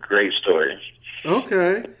great story.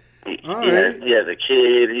 Okay. All right. He has a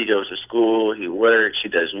kid. He goes to school. He works. He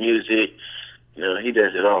does music. He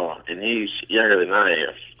does it all. And he's younger than I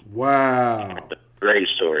am. Wow. Great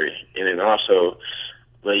story. And then also,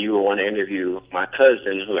 when you would want to interview my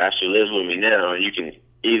cousin, who actually lives with me now, you can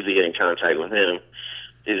easily get in contact with him.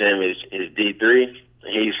 His name is D3.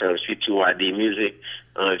 He's from C2YD Music.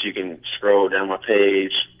 If you can scroll down my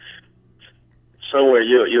page, somewhere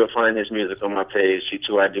you'll find his music on my page,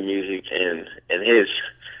 C2YD Music, and his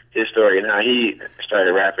story and how he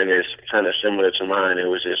started rapping is kind of similar to mine. It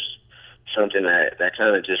was just something that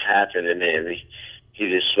kind of just happened, and then he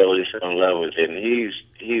just slowly fell in love with it, and he's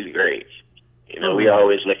great. We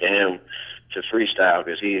always look at him to freestyle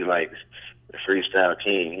because he's like the freestyle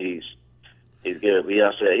king. He's good. He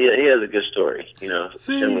also he has a good story.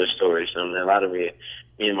 Similar stories. A lot of me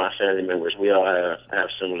and my family members, we all have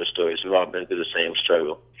similar stories. We've all been through the same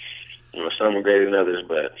struggle. Some are greater than others,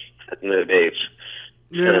 but at the end of the day, it's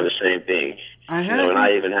kind of the same thing. And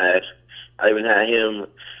I even had him.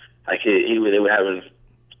 Like they were having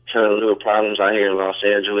kind of little problems out here in Los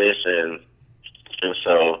Angeles, and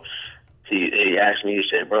so he asked me. He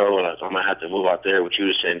said, "Bro, I might have to move out there with you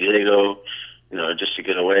to San Diego, just to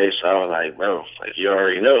get away." So I was like, "Bro, you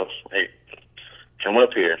already know, come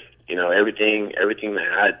up here. Everything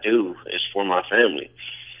that I do is for my family.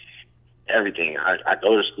 Everything. I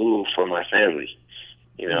go to school for my family.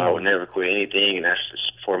 I would never quit anything, and that's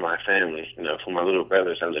just for my family. For my little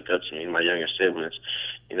brothers that look up to me, my younger siblings,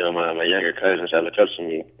 my younger cousins that look up to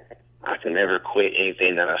me. I can never quit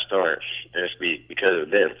anything that I start, and it's because of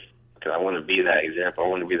them. Because I want to be that example. I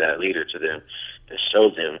want to be that leader to them, to show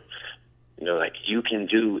them, you can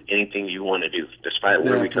do anything you want to do, despite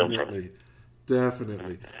where we come from."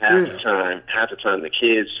 Definitely. Half the time, the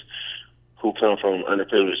kids who come from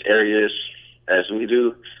underprivileged areas, as we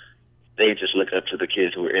do, they just look up to the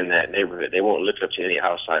kids who are in that neighborhood. They won't look up to any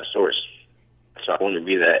outside source. So I want to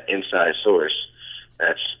be that inside source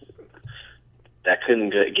that couldn't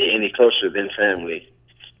get any closer than family,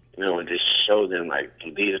 and just show them,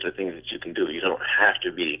 these are the things that you can do. You don't have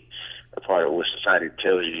to be a part of what society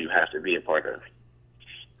tells you have to be a part of.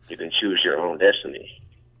 You can choose your own destiny.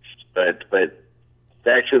 But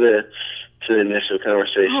back to the initial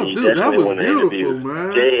conversation. Oh, dude, that was beautiful,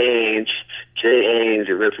 man. Jay Ainge,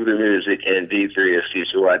 Rip Through the Music, and D3 of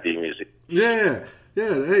C2YD Music. Yeah.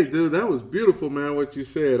 Hey, dude, that was beautiful, man, what you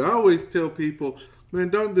said. I always tell people, man,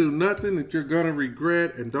 don't do nothing that you're going to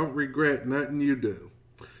regret, and don't regret nothing you do.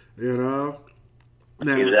 Now,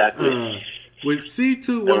 exactly. With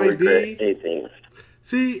C2YD, don't regret anything.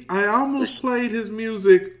 See, I almost played his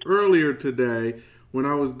music earlier today when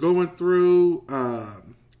I was going through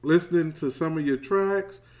listening to some of your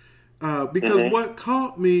tracks, because what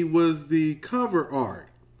caught me was the cover art.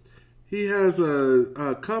 He has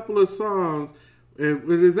a couple of songs.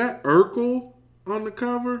 Is that Urkel on the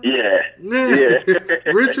cover? Yeah.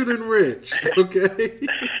 Richard and Rich. Okay.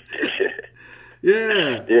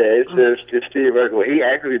 Yeah. Yeah, it's Steve Urkel. He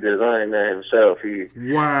actually designed that himself.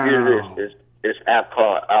 Wow. He did this app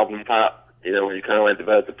called Album Pop. When you kind of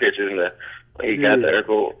develop the pictures and he got the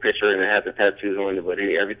Urkel picture and it had the tattoos on it, but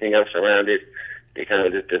everything else around it, it kind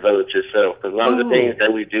of just develops itself. Because a lot of the things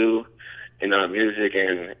that we do in our music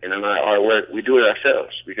and in our artwork, we do it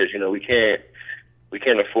ourselves because, you know, we can't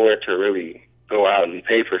afford to really go out and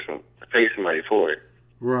pay somebody for it.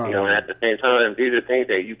 Right. You know, and at the same time, these are things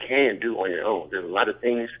that you can do on your own. There's a lot of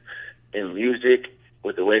things in music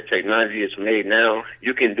with the way technology is made now,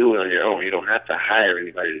 you can do it on your own. You don't have to hire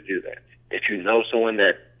anybody to do that. If you know someone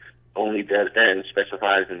that only does that and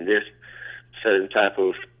specifies in this certain type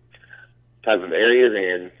of area,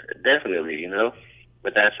 then definitely, you know.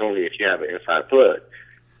 But that's only if you have an inside plug.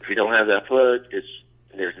 If you don't have that plug,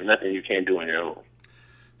 there's nothing you can't do on your own.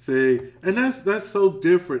 See, and that's so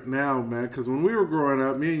different now, man, because when we were growing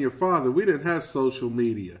up, me and your father, we didn't have social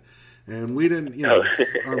media. And we didn't, you know,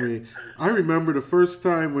 I mean, I remember the first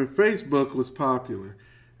time when Facebook was popular,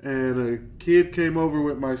 and a kid came over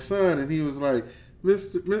with my son, and he was like,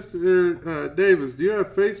 Mr. Davis, do you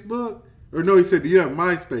have Facebook? Or no, he said, do you have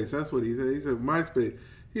MySpace? That's what he said. He said, MySpace.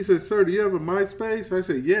 He said, sir, do you have a MySpace? I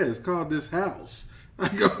said, yeah, it's called This House. I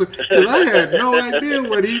go, because I had no idea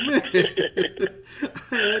what he meant.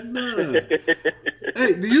 I had none.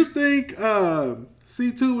 Hey, do you think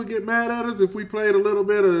C2 would get mad at us if we played a little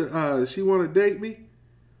bit of She Wanna Date Me?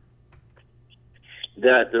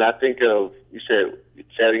 Did I think of, you said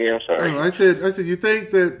it again, I'm sorry. No, I said, you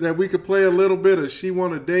think that we could play a little bit of She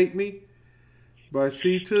Wanna Date Me by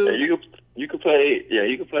C2? Yeah, you could play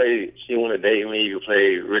She Wanna Date Me, you could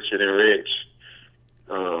play Richer Than Rich.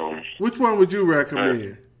 Which one would you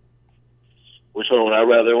recommend? Which one would I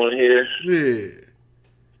rather want to hear? Yeah.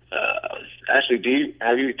 Actually,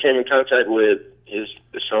 have you came in contact with the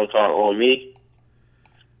song called On Me?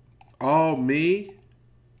 All Me?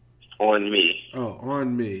 On Me. Oh,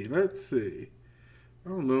 On Me. Let's see. I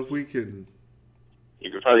don't know if we can.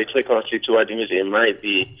 You could probably click on C2 ID Music. It might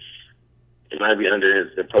be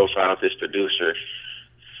under the profile of his producer,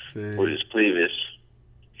 or his Clevis.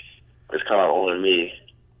 It's called On Me.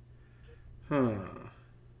 Huh.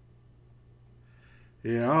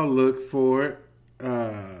 Yeah, I'll look for it.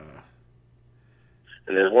 And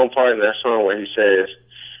there's one part in that song where he said,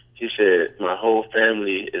 my whole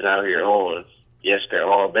family is out here on. Yes, they're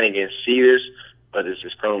all banging cedars, but it's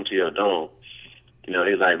just chrome to your dome. You know,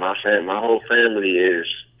 he's like, my whole family is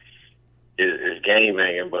gang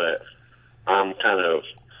banging, but I'm kind of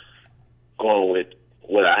going with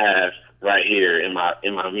what I have right here in my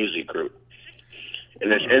music group.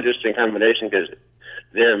 And it's an interesting combination because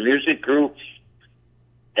their music group,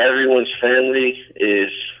 everyone's family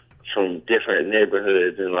is from different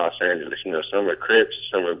neighborhoods in Los Angeles. You know, some are Crips,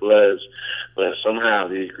 some are Bloods, but somehow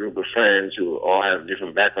these group of friends who all have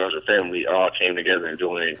different backgrounds of family all came together and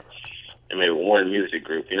made one music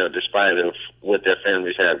group, you know, despite of what their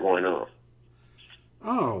families had going on.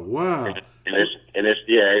 Oh, wow. It's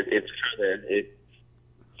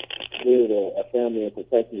a family and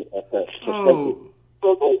protection.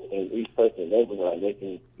 And each person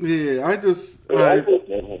making. Yeah, I just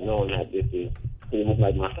knowing that this is pretty much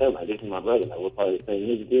like my family. This is my brother. Like, we're part of the same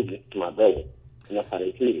music business. This is my brother, and that's how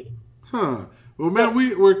they treat it. Huh. Well, man,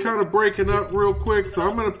 we're kind of breaking up real quick, so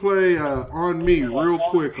I'm gonna play On Me real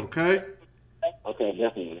quick, okay? Okay,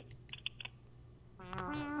 definitely.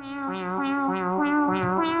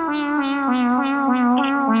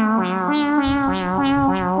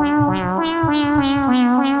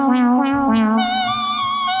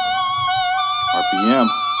 RPM,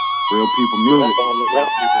 real people music.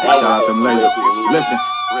 Shout out them ladies. Listen.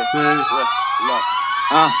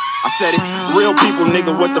 I said it's real people,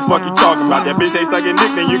 nigga, what the fuck you talking about? That bitch ain't sucking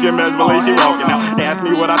dick, then you get mesmerized, she walking out. They asked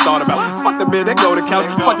me what I thought about. Fuck the bitch, that go to couch.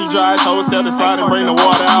 Fuck these dry ass hoes, tell the side and bring the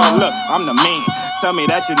water out. Look, I'm the man. Tell me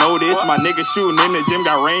that you know this. My niggas shooting in the gym,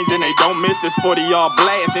 got range and they don't miss. This 40-yard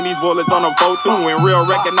blast and these bullets on them 4-2. When real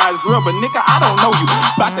recognize real, but nigga, I don't know you.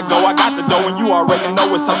 About to go, I got the dough and you already know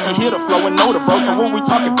it. So she hear the flow and know the bro. So when we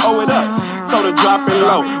talking, pull it up. Told her drop it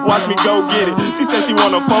low, watch me go get it. She said she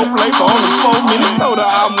want a 4-play for only 4 minutes. Told her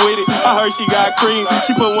I'm with it. I heard she got cream.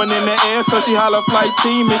 She put one in the air, so she holla flight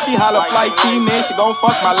team. And she holla flight team, then she gon'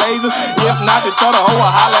 fuck my laser. If not, then tell the hoe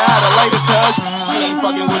I holla at her later. Cause she ain't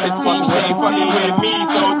fucking with the team, she ain't fucking with me.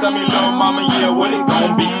 So tell me, little mama, yeah, what it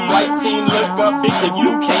gon' be? Flight team, look up, bitch, if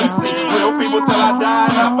you can't see. Real people till I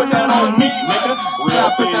die, and I put that on me, nigga. So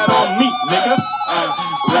I put that on me, nigga.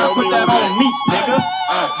 So I put that on me, nigga.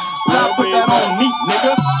 So I put that on me,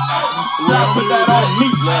 nigga. So I put that on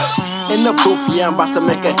me. And in the booth, yeah, I'm about to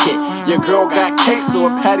make a hit. Your girl got cake, so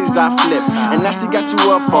her patties I flip. And now she got you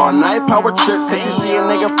up all night, power trip. Cause she see a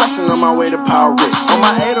nigga freshin' on my way to Power Rich. On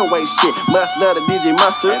my 808 shit, must love the DJ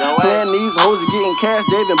Mustard. Playing these hoes and getting cash,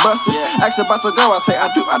 Dave and Busters. Ask about your girl, I say I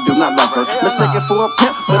do not love her. Mistaken for a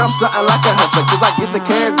pimp, but I'm something like a hustler. Cause I get the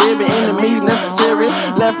cash, baby, enemies necessary.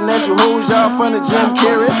 Laughing at you hoes, y'all from the Jim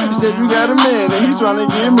Carrey. You said you got a man and he's trying to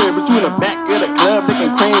get married. But you in the back of the club,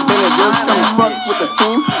 looking cream, Benny just come fuck with the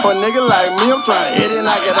team. Or a nigga like me, I'm trying to hit it,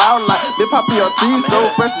 knock it out like Big Poppy Ortiz. So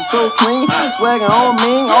fresh and so clean, swagging on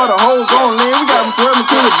me, all the hoes on lean. We got them swerving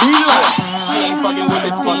to the beat like she ain't fucking with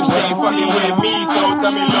the team, she ain't fucking with me. So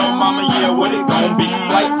tell me, little mama, yeah, what it gon' be?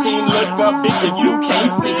 Flight team, look up, bitch, if you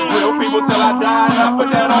can't see. Real people till I die, and I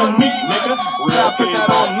put that on me, nigga. So I put that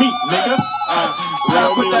on me, nigga. So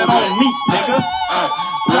I put that on me, nigga.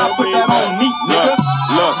 So I put that on me, nigga.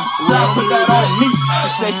 Look, so I put that on me. She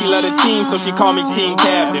say she love the team, so she call me team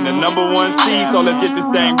captain. The number one seed, so let's get this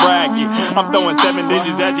thing bragging. I'm throwing 7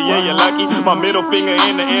 digits at you, yeah, you're lucky. My middle finger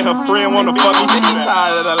in the air, her friend wanna fuck me. Say she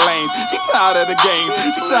tired of the lanes, she tired of the games,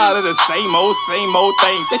 she tired of the same old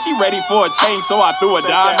thing. Say she ready for a change, so I threw a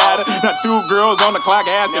dime at her. Now 2 girls on the clock,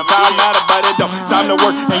 asked if time matter, but it don't. Time to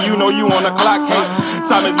work, and you know you on the clock. Hey,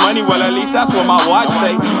 time is money, well at least that's what my watch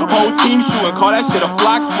say. Whole team shooting, call that shit a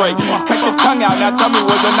flock spray. Cut your tongue out, now tell me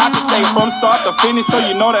what the not to say from start to finish, so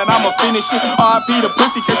you know that I'ma finish it. R.I.P. the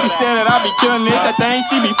pussy, cause she said that I be killing it. That thing,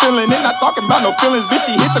 she be feeling it. Not talking about no feelings, bitch.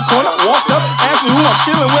 She hit the corner, walked up, asked me who I'm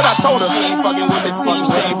chilling with. I told her she ain't fucking with the team,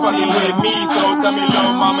 she ain't fucking with me. So tell me,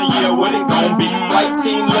 little mama, yeah, what it gon' be? Flight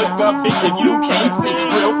team, look up, bitch, if you can't see.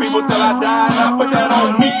 Real people till I die, and I put that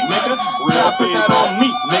on me, nigga. So I put that on me,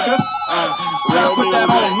 nigga. So I put that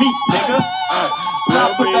on me, nigga. So I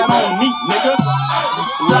put that on me, nigga.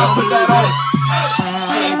 So I put that on.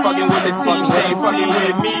 She ain't fucking with the team, she ain't fucking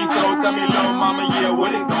with me. So tell me, little mama, yeah,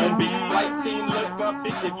 what it gon' be? Flight team, look up,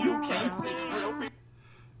 bitch, if you can't see.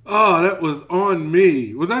 Oh, that was On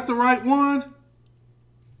Me. Was that the right one?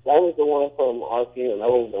 That was the one from RPM. That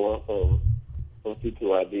was the one from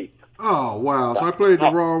C2ID. Oh, wow. So I played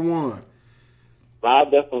the wrong one.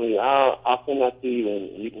 I'll send that to you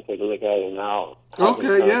and you can take a look at it now.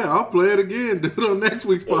 Okay, yeah, I'll play it again. Do it on next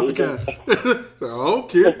week's podcast.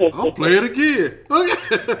 Okay, I'll play it again.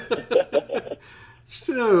 Okay.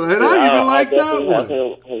 Sure, and I even like that one.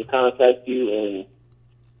 He'll contact you and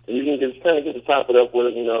you can just kind of get the top it up with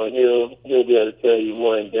him, you know, and he'll be able to tell you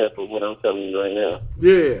more in depth of what I'm telling you right now.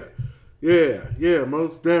 Yeah,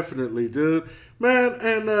 most definitely, dude. Man,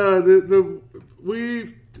 and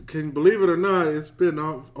we can believe it or not, it's been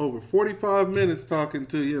over 45 minutes talking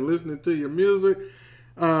to you and listening to your music.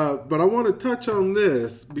 But I want to touch on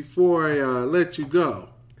this before I let you go.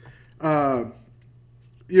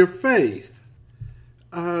 Your faith.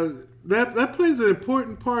 That plays an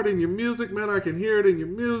important part in your music, man. I can hear it in your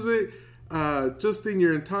music, just in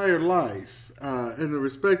your entire life. And the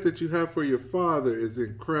respect that you have for your father is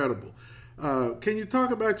incredible. Can you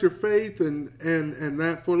talk about your faith and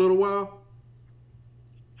that for a little while?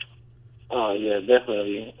 Oh yeah,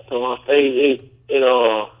 definitely. So my faith, it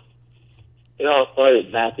all started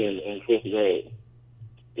back in 5th grade.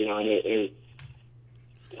 You know, and it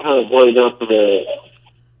kind of boiled down to the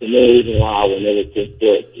main reason why I would never just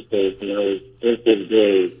quit, because, you know, in 5th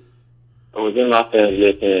grade, I was in Los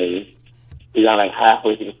Angeles and we got like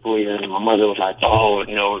halfway through the school year and my mother was like, oh,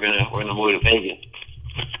 you know, we're gonna move to Vegas.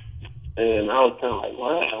 And I was kind of like,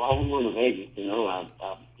 why are we moving to Vegas? You know, I'm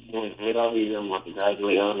going to all these, I'm about to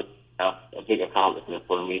graduate on a big accomplishment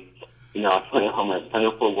for me. You know, I'm playing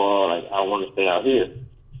football, like, I want to stay out here.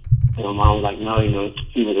 And my mom was like, no, you know, it's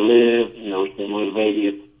cheaper to live, you know, we can move to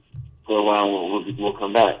Vegas for a while, we'll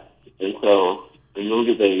come back. And so we moved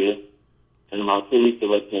to Vegas, and about 2 weeks of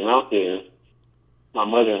us being out there, my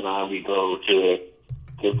mother and I, we go to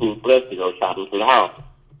Food Plus to go shopping for the house.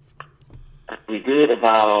 We did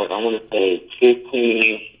about, I want to say,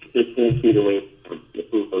 15 feet away from the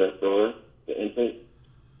Food Plus store, the entrance.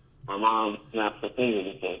 My mom snaps her fingers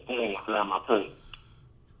and says, hey, I forgot my purse.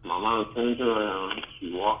 My mom turns around,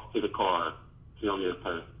 she walks to the car, she don't get a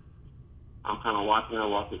purse. I'm kind of watching her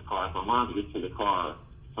walk this car. If my mom gets to the car,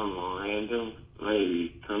 some random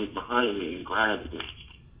lady comes behind me and grabs me.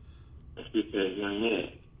 And she says, young man,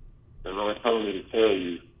 the Lord told me to tell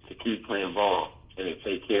you to keep playing ball and to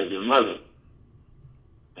take care of your mother.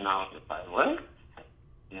 And I was just like, what?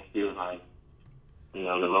 And she was like, you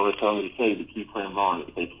know, the Lord told me to tell you to keep playing ball and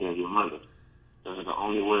to take care of your mother. Those are the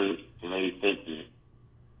only words the lady said to me.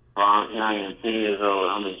 So here I am, 10 years old,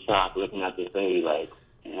 I'm in shock looking at this lady like,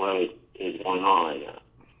 what is going on right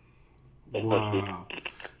now?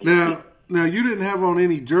 Wow. Now you didn't have on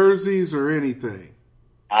any jerseys or anything?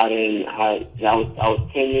 I was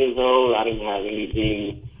 10 years old. I didn't have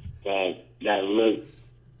anything that looked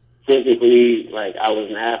physically like I was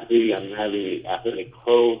an athlete. I didn't have any athletic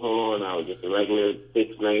clothes on. I was just a regular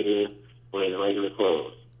sixth grader wearing regular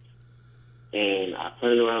clothes. And I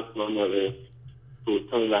turned around to my mother, who was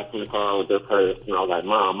coming back from the car with her purse, and I was like,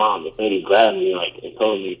 Mom, the lady grabbed me and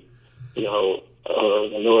told me, the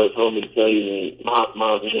Lord told me to tell you, and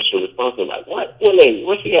Mom's initial response was like, what lady?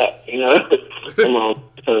 What she got? And Mom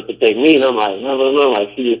trying to protect me, and I'm like, no, like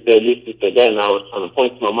she just said this, she said that, and I was trying to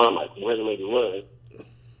point to my mom like where the lady was,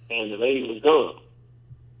 and the lady was gone.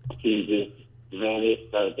 She just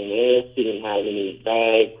vanished out of thin air. She didn't have any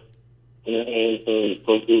bags in her hands from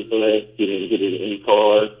her. She didn't get in any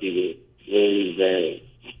cars. She just really vanished.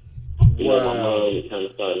 Wow. My mom kind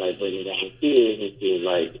of started breaking down in tears, and she was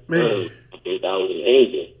like, I think that was an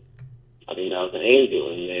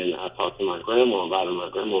angel. And then I talked to my grandma about it. My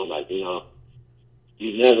grandma was like,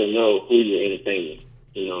 you never know who you're entertaining.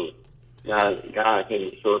 God can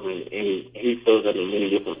show up he shows up in many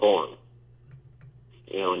different forms.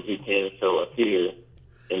 And he can appear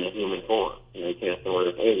in a human form. He can show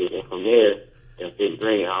up as angels. And from there, in fifth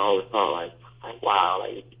grade, I always thought wow,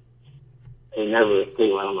 it never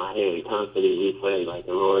stayed out of my head. It constantly replayed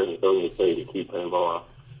the Lord and told me to say to keep her involved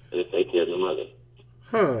and to take care of the mother.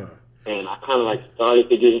 Huh. And I kind of started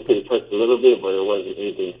to get into the church a little bit, but it wasn't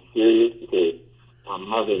anything serious because my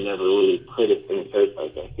mother never really put us in the church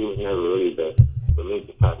like that. She was never really the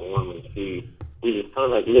religious type of woman. We just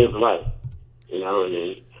kind of lived life, and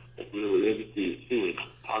then if we were religious, she would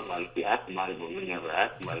talk about it. She asked somebody, but we never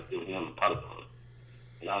asked somebody. She was never part of it.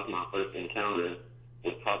 And that was my first encounter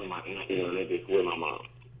with talking about anything religious with my mom.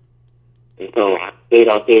 And so I stayed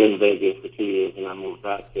out there in Vegas for 2 years, and I moved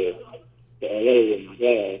back to LA with my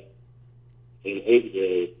dad in 8th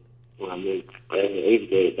grade. When I moved in 8th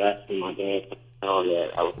grade, that's when my dad saw that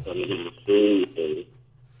I was going to get in the street, and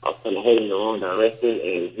I was kind of heading in the wrong direction,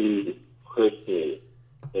 and he pushed me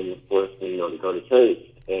and forced me, to go to church.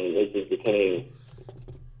 And it just became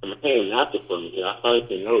natural for me. I started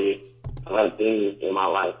to notice a lot of things in my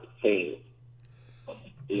life changed.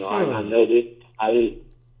 I noticed I didn't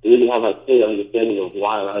really have a clear understanding of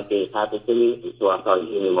why a lot of things happened to me until I started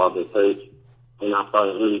getting involved in church. And I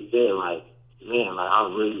started really feeling I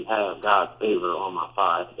really have God's favor on my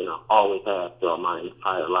side, and I always have throughout my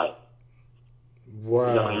entire life.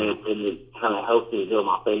 Wow. And it kind of helps me build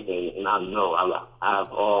my faith, and I know I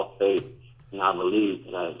have all faith, and I believe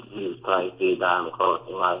that Jesus Christ did die on the cross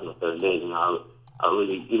and rise on the third day, and I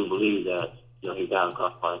really do believe that, he died on the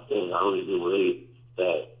cross for our sins. I really do believe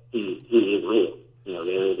that he is real.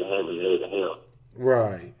 There is a heaven, there is a hell.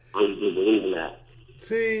 Right. I really do believe in that.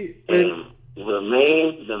 See, and the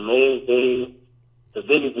main thing, the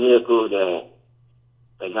biggest miracle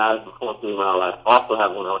that God has performed in my life also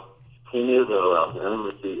happened when I was 10 years old. I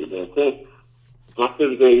remember my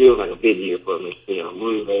 5th grade year was a big year for me.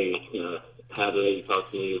 Moving age, had a lady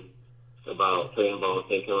talk to me about playing ball and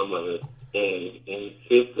taking care of my mother. And in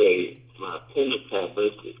 5th grade, my appendix had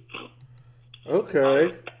bursted.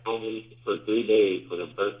 Okay. Home for 3 days for the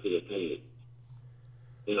bursted appendix.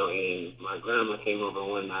 And my grandma came over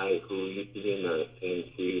one night, who used to be a nurse,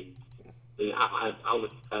 and I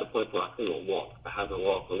was at a point where I couldn't walk. I haven't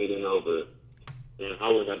walked leading over. And I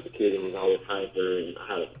was like a kid and was always hyper, and I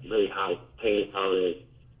had a very high pain tolerance.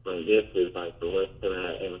 But this is the worst thing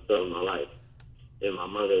I had ever felt in my life. And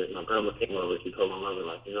my grandma came over, she told my mother,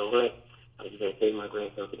 you know what? I'm just going to take my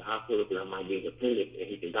grandson to the hospital because I might be an appendix and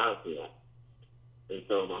he can die from that. And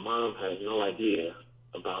so my mom had no idea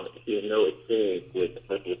about it. She had no experience with the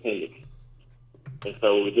first appendix. And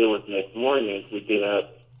so what we did was the next morning, we get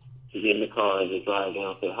up to get in the car and just drive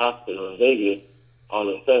down to the hospital in Vegas. All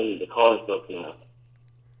of a sudden, the car is broken up.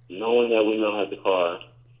 No one that we know has a car.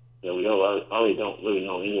 We don't really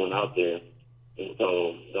know anyone out there. And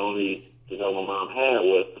so the only result my mom had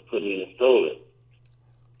was to put me in a stroller.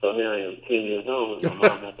 So here I am, 10 years old, and my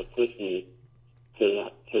mom had to push me to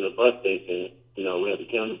the bus station. We had to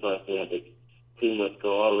get on the bus and we had to pretty much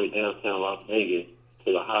go all the way downtown Las Vegas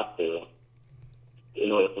to the hospital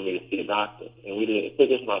in order for me to see a doctor. And it took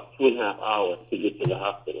us about 2.5 hours to get to the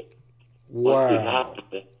hospital. Wow.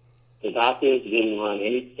 The doctors didn't run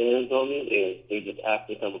any scans on me. They just asked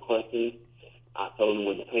me a couple questions. I told them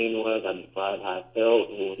what the pain was. I described how I felt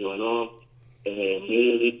and what was going on. And they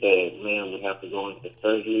immediately said, ma'am, we have to go into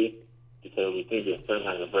surgery because we think your son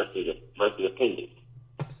has a bursted appendix.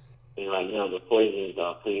 And right now, the poisons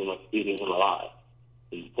are pretty much eating him alive.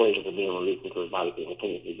 The poisons are being released into his body because the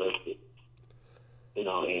appendix is bursted.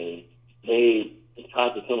 And they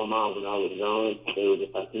tried to tell my mom when I was young. They were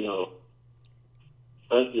just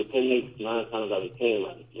first the appendix, 9 times out of 10,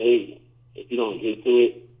 like, hey, if you don't get to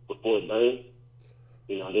it before birth,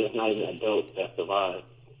 you know, there's not even adults that survive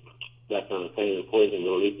that kind of pain and poison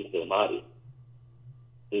releases to the body.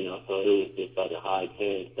 You know, so it was just like a high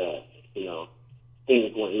chance that, you know,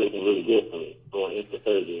 things weren't looking really good for me going into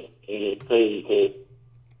surgery. And it's crazy because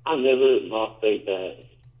I never lost faith that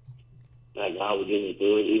God would get me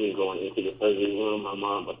through it. Even going into the surgery room, my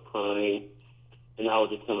mom was crying. And I was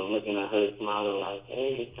just kind of looking at her, smiling like,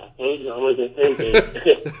 hey, I told you I wasn't faking.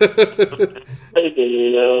 Faking,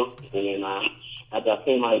 you know. And then after I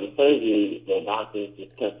came out of the surgery, the doctors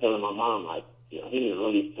just kept telling my mom, like, you know, he's been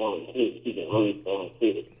really strong. He's been really strong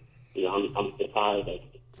too. You know, I'm surprised that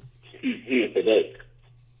he's here today.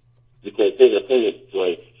 Because his appendix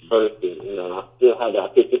was bursted, you know, and I still have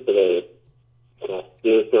that picture today. And I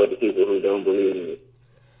still show the people who don't believe me.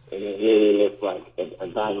 And it really looks like a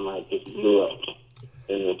dynamite just blew up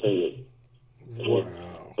in the appendix.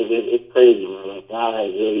 Wow. It's crazy, man. Like, God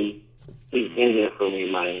has really been there for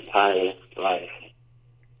me my entire life.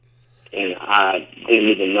 And I didn't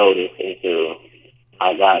even notice until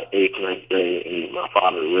I got 8th, 9th grade, and my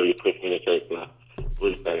father really pushed me to church, and I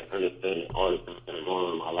really started understanding all the things that are going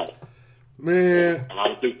on in my life. Man. A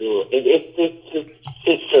lot of people,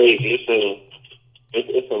 it's crazy.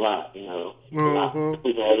 It's a lot, you know. Uh-huh.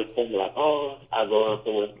 People always tell me, like, oh, I go on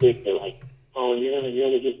someone's sick, they're like, oh, you're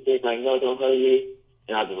gonna get sick, like, no, don't hurt me.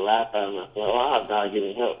 And I just laugh at them, and I say, oh, I have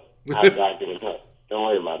God-given help. I have God-given help. Don't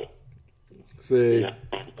worry about it. See. You know,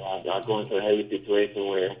 I go into a heavy situation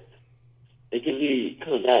where it can be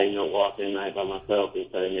kind of bad, you know, walking at night by myself in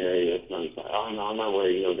certain areas. And I'm just like, oh, no, I'm not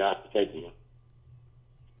worried, you know, God's protecting me.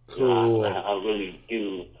 Cool. You know, I really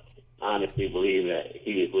do honestly believe that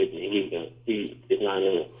He is with me. He is not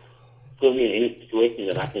going to put me in any situation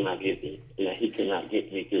that I cannot get through, and that He cannot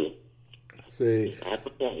get me through. See. I have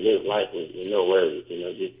to live life with no worries, you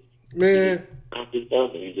know, just Man.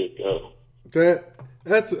 you just go.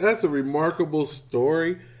 That's a remarkable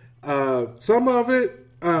story. Some of it,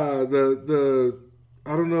 the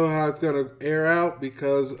I don't know how it's gonna air out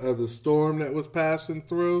because of the storm that was passing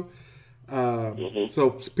through.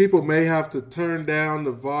 So people may have to turn down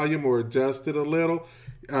the volume or adjust it a little.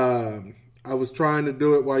 I was trying to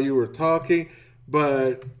do it while you were talking,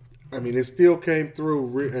 but I mean it still came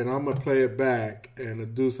through, and I'm gonna play it back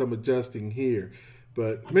and do some adjusting here.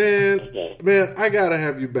 But man, I gotta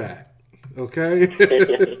have you back. Okay.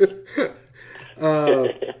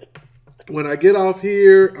 When I get off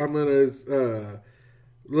here, I'm gonna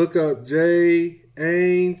look up Jay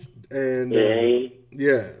Ainge and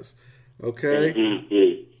yes, okay. Mm-hmm.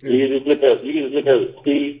 You can just look up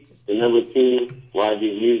T, the number 2, YG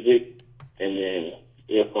Music, and then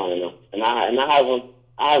you'll find them. And I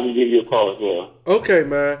have them give you a call as well. Okay,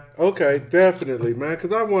 man. Okay, definitely, man.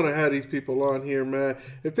 Because I want to have these people on here, man.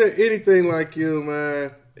 If they're anything like you,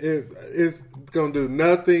 man, it's going to do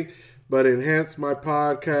nothing but enhance my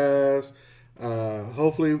podcast.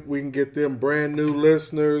 Hopefully we can get them brand new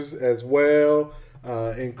listeners as well.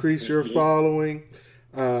 Increase your following.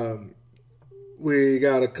 We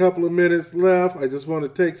got a couple of minutes left. I just want to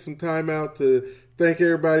take some time out to thank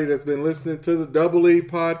everybody that's been listening to the Double E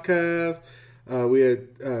podcast. We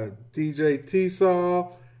had DJ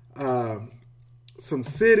T-Saw, some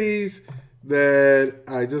cities that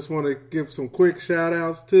I just want to give some quick shout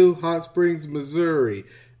outs to: Hot Springs, Missouri;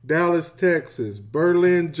 Dallas, Texas;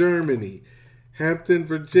 Berlin, Germany; Hampton,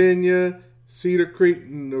 Virginia; Cedar Creek,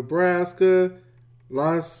 Nebraska;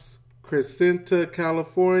 Las Crescenta,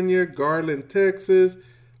 California; Garland, Texas;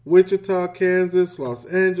 Wichita, Kansas; Los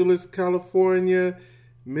Angeles, California;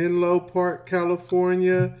 Menlo Park,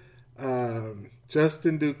 California.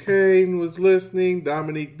 Justin Duquesne was listening.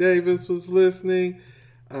 Dominique Davis was listening.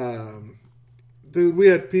 Dude, we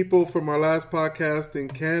had people from our last podcast in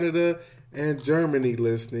Canada and Germany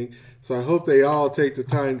listening. So I hope they all take the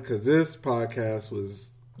time, because this podcast was,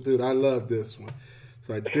 dude, I love this one.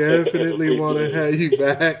 So I definitely want to have you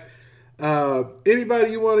back.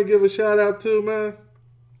 Anybody you want to give a shout out to, man?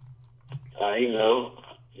 You know,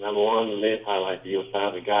 number one on the list, I like to give a shout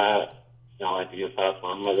out to God. I like to give a shout out to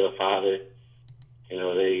my mother and father. You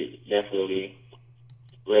know, they definitely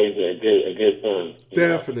raised a good son.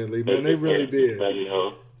 Definitely, man. They really did. But, you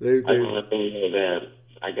know, they I want to thank you that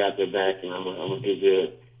I got their back, and I'm gonna do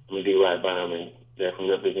good. I'm gonna do right by them, and definitely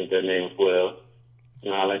represent their name as well.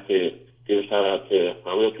 You know, I like to give a shout out to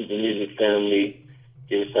my Real People Music family.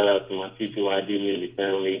 Give a shout out to my CPYD Music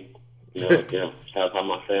family. You know, shout out to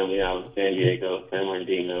my family out in San Diego, San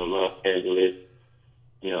Bernardino, Los Angeles.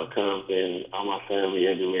 You know, Compton, all my family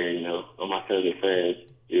everywhere, you know, all my family friends.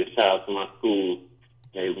 Give a shout out to my school.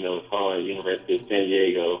 You know, it's hard, University of San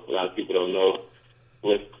Diego. A lot of people don't know.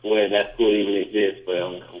 where that school even exists, but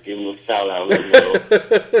I'm giving them a shout out,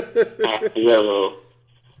 Level,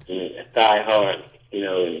 and Die Hard, you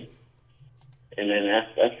know, and then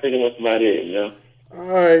that's pretty much about it, you know. All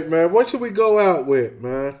right, man. What should we go out with,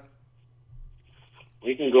 man?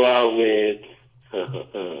 We can go out with.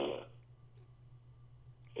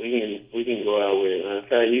 we can go out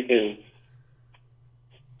with. You can.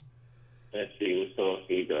 Let's see what song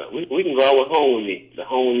we got. We can go out with Home With Me, the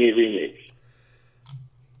Home With Me remix.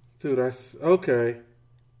 Dude, that's okay.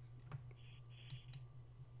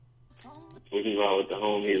 We can go out with the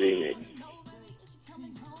Home With Me remix.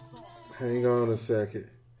 Hang on a second.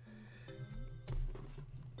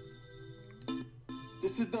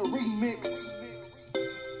 This is the remix.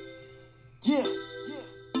 Yeah.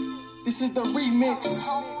 This is the remix.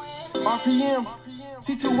 RPM.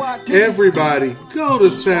 C2Y. Everybody, go to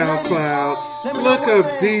SoundCloud. Look up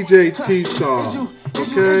DJ T-Song.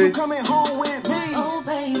 Okay? Oh,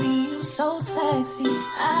 baby, you so sexy.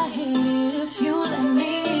 I hate it if you let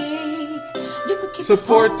me. You could keep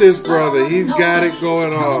support this brother. He's got it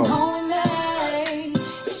going on.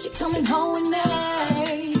 Is she coming home with me?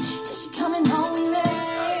 Is she coming home with me?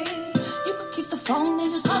 You could keep the phone and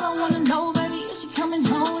just all I wanna know, baby. Is she coming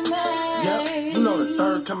home with me? Yep, you know the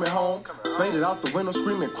third coming home. Faded out the window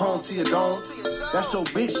screaming chrome to your dome. That's your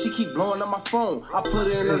bitch, she keep blowing up my phone. I put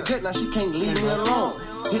her in her jet, now she can't leave me alone.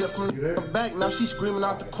 Hit her from the back, now she screaming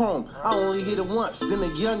out the chrome. I only hit it once, then the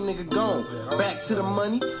young nigga gone. Back to the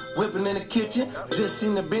money, whipping in the kitchen. Just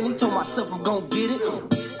seen the Benny, told myself I'm gon' get it.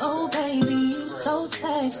 Oh baby, you so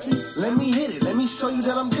sexy. Let me hit it, let me show you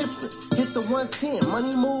that I'm different. Hit the 110,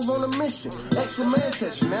 money move on a mission. Extra man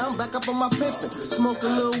touch, now I'm back up on my pimpin'. Smoke a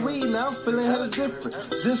little weed, now I'm feeling hella different.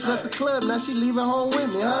 Just left the club, now she leaving home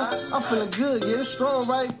with me, huh? I'm feeling good, yeah, it's strong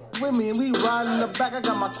right with me. And we riding in the back, I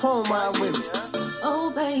got my chrome ride with me.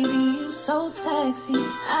 Oh baby, you so sexy.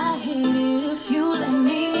 I hate it if you let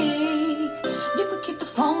me. You could keep the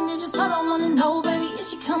phone and just all I wanna know, baby. Is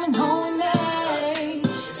she coming home with me?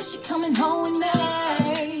 Is she coming home with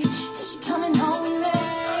me? Is she coming home with me?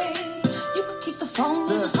 You could keep the phone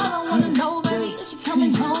and just all I wanna know, baby. Is she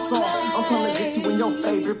coming home with me? I'm trying to get you in your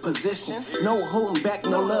favorite position. No holding back,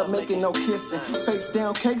 no love making, no kissing. Face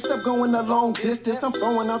down, cakes up, going a long distance. I'm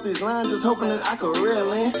throwing out these lines, just hoping that I could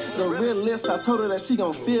reel in. The realist, I told her that she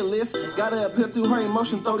gon' feel this. Gotta appeal to her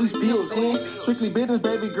emotion, throw these bills in. Strictly business,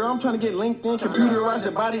 baby girl, I'm trying to get linked in. Computerize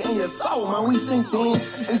your body and your soul, man, we synced in.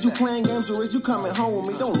 Is you playing games or is you coming home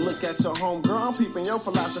with me? Don't look at your home, girl, I'm peeping your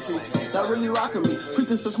philosophy. That really rocking me.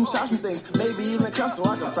 Preaching to some shocking things, maybe even cuss so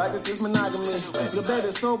I can practice this monogamy. Your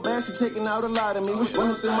baby's so bad, she taking out a lot of me. What's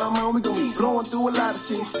running through my mind, we gon' be blowing through a lot of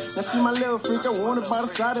sheets. Now she my little freak, I want her by the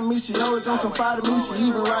side of me. She always gon' confide in me, she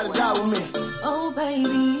even ride or die with me. Oh baby,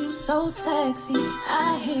 you so sexy.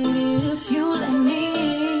 I hate it if you let me.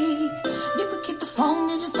 You could keep the phone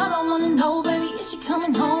and just all I wanna know, baby. Is she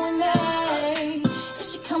coming home with me?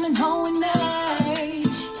 Is she coming home with me?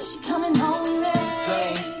 Is she coming home with me?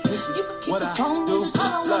 James, this is what I phone do. and just all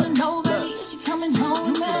I wanna know, baby. Is she coming home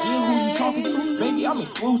with me? Forget who you talking to, baby, I'm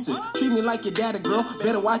exclusive. Treat me like your daddy, girl,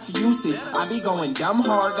 better watch your usage. I be going dumb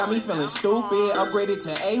hard, got me feeling stupid. Upgraded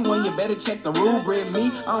to A1, you better check the rubric. Me,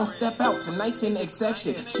 I don't step out, tonight's an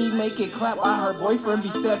exception. She make it clap while her boyfriend be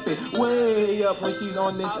stepping way up when she's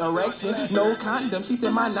on this erection. No condom, she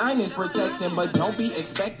said my 9 is protection. But don't be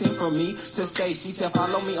expecting for me to stay. She said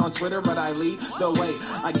follow me on Twitter, but I lead the way.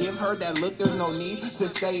 I give her that look, there's no need to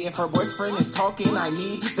say. If her boyfriend is talking, I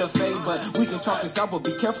need the fade. But we can talk this out, but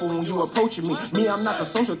be careful when you approaching me. Me, I'm not the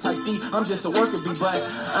social type, see, I'm just a worker bee. But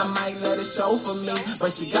I might let it show for me.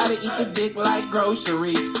 But she gotta eat the dick like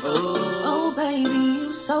groceries. Ooh. Oh baby,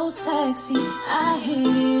 you so sexy. I hate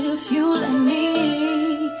it if you let me.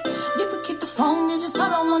 You could keep the phone and just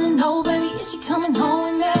all I wanna know, baby. Is she coming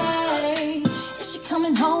home with me? Is she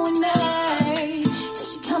coming home with me?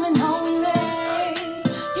 Is she coming home with me?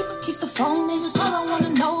 You could keep the phone and just all I wanna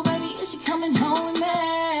know, baby. Is she coming home with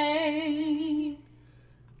me?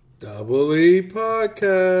 Double E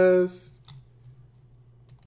Podcast.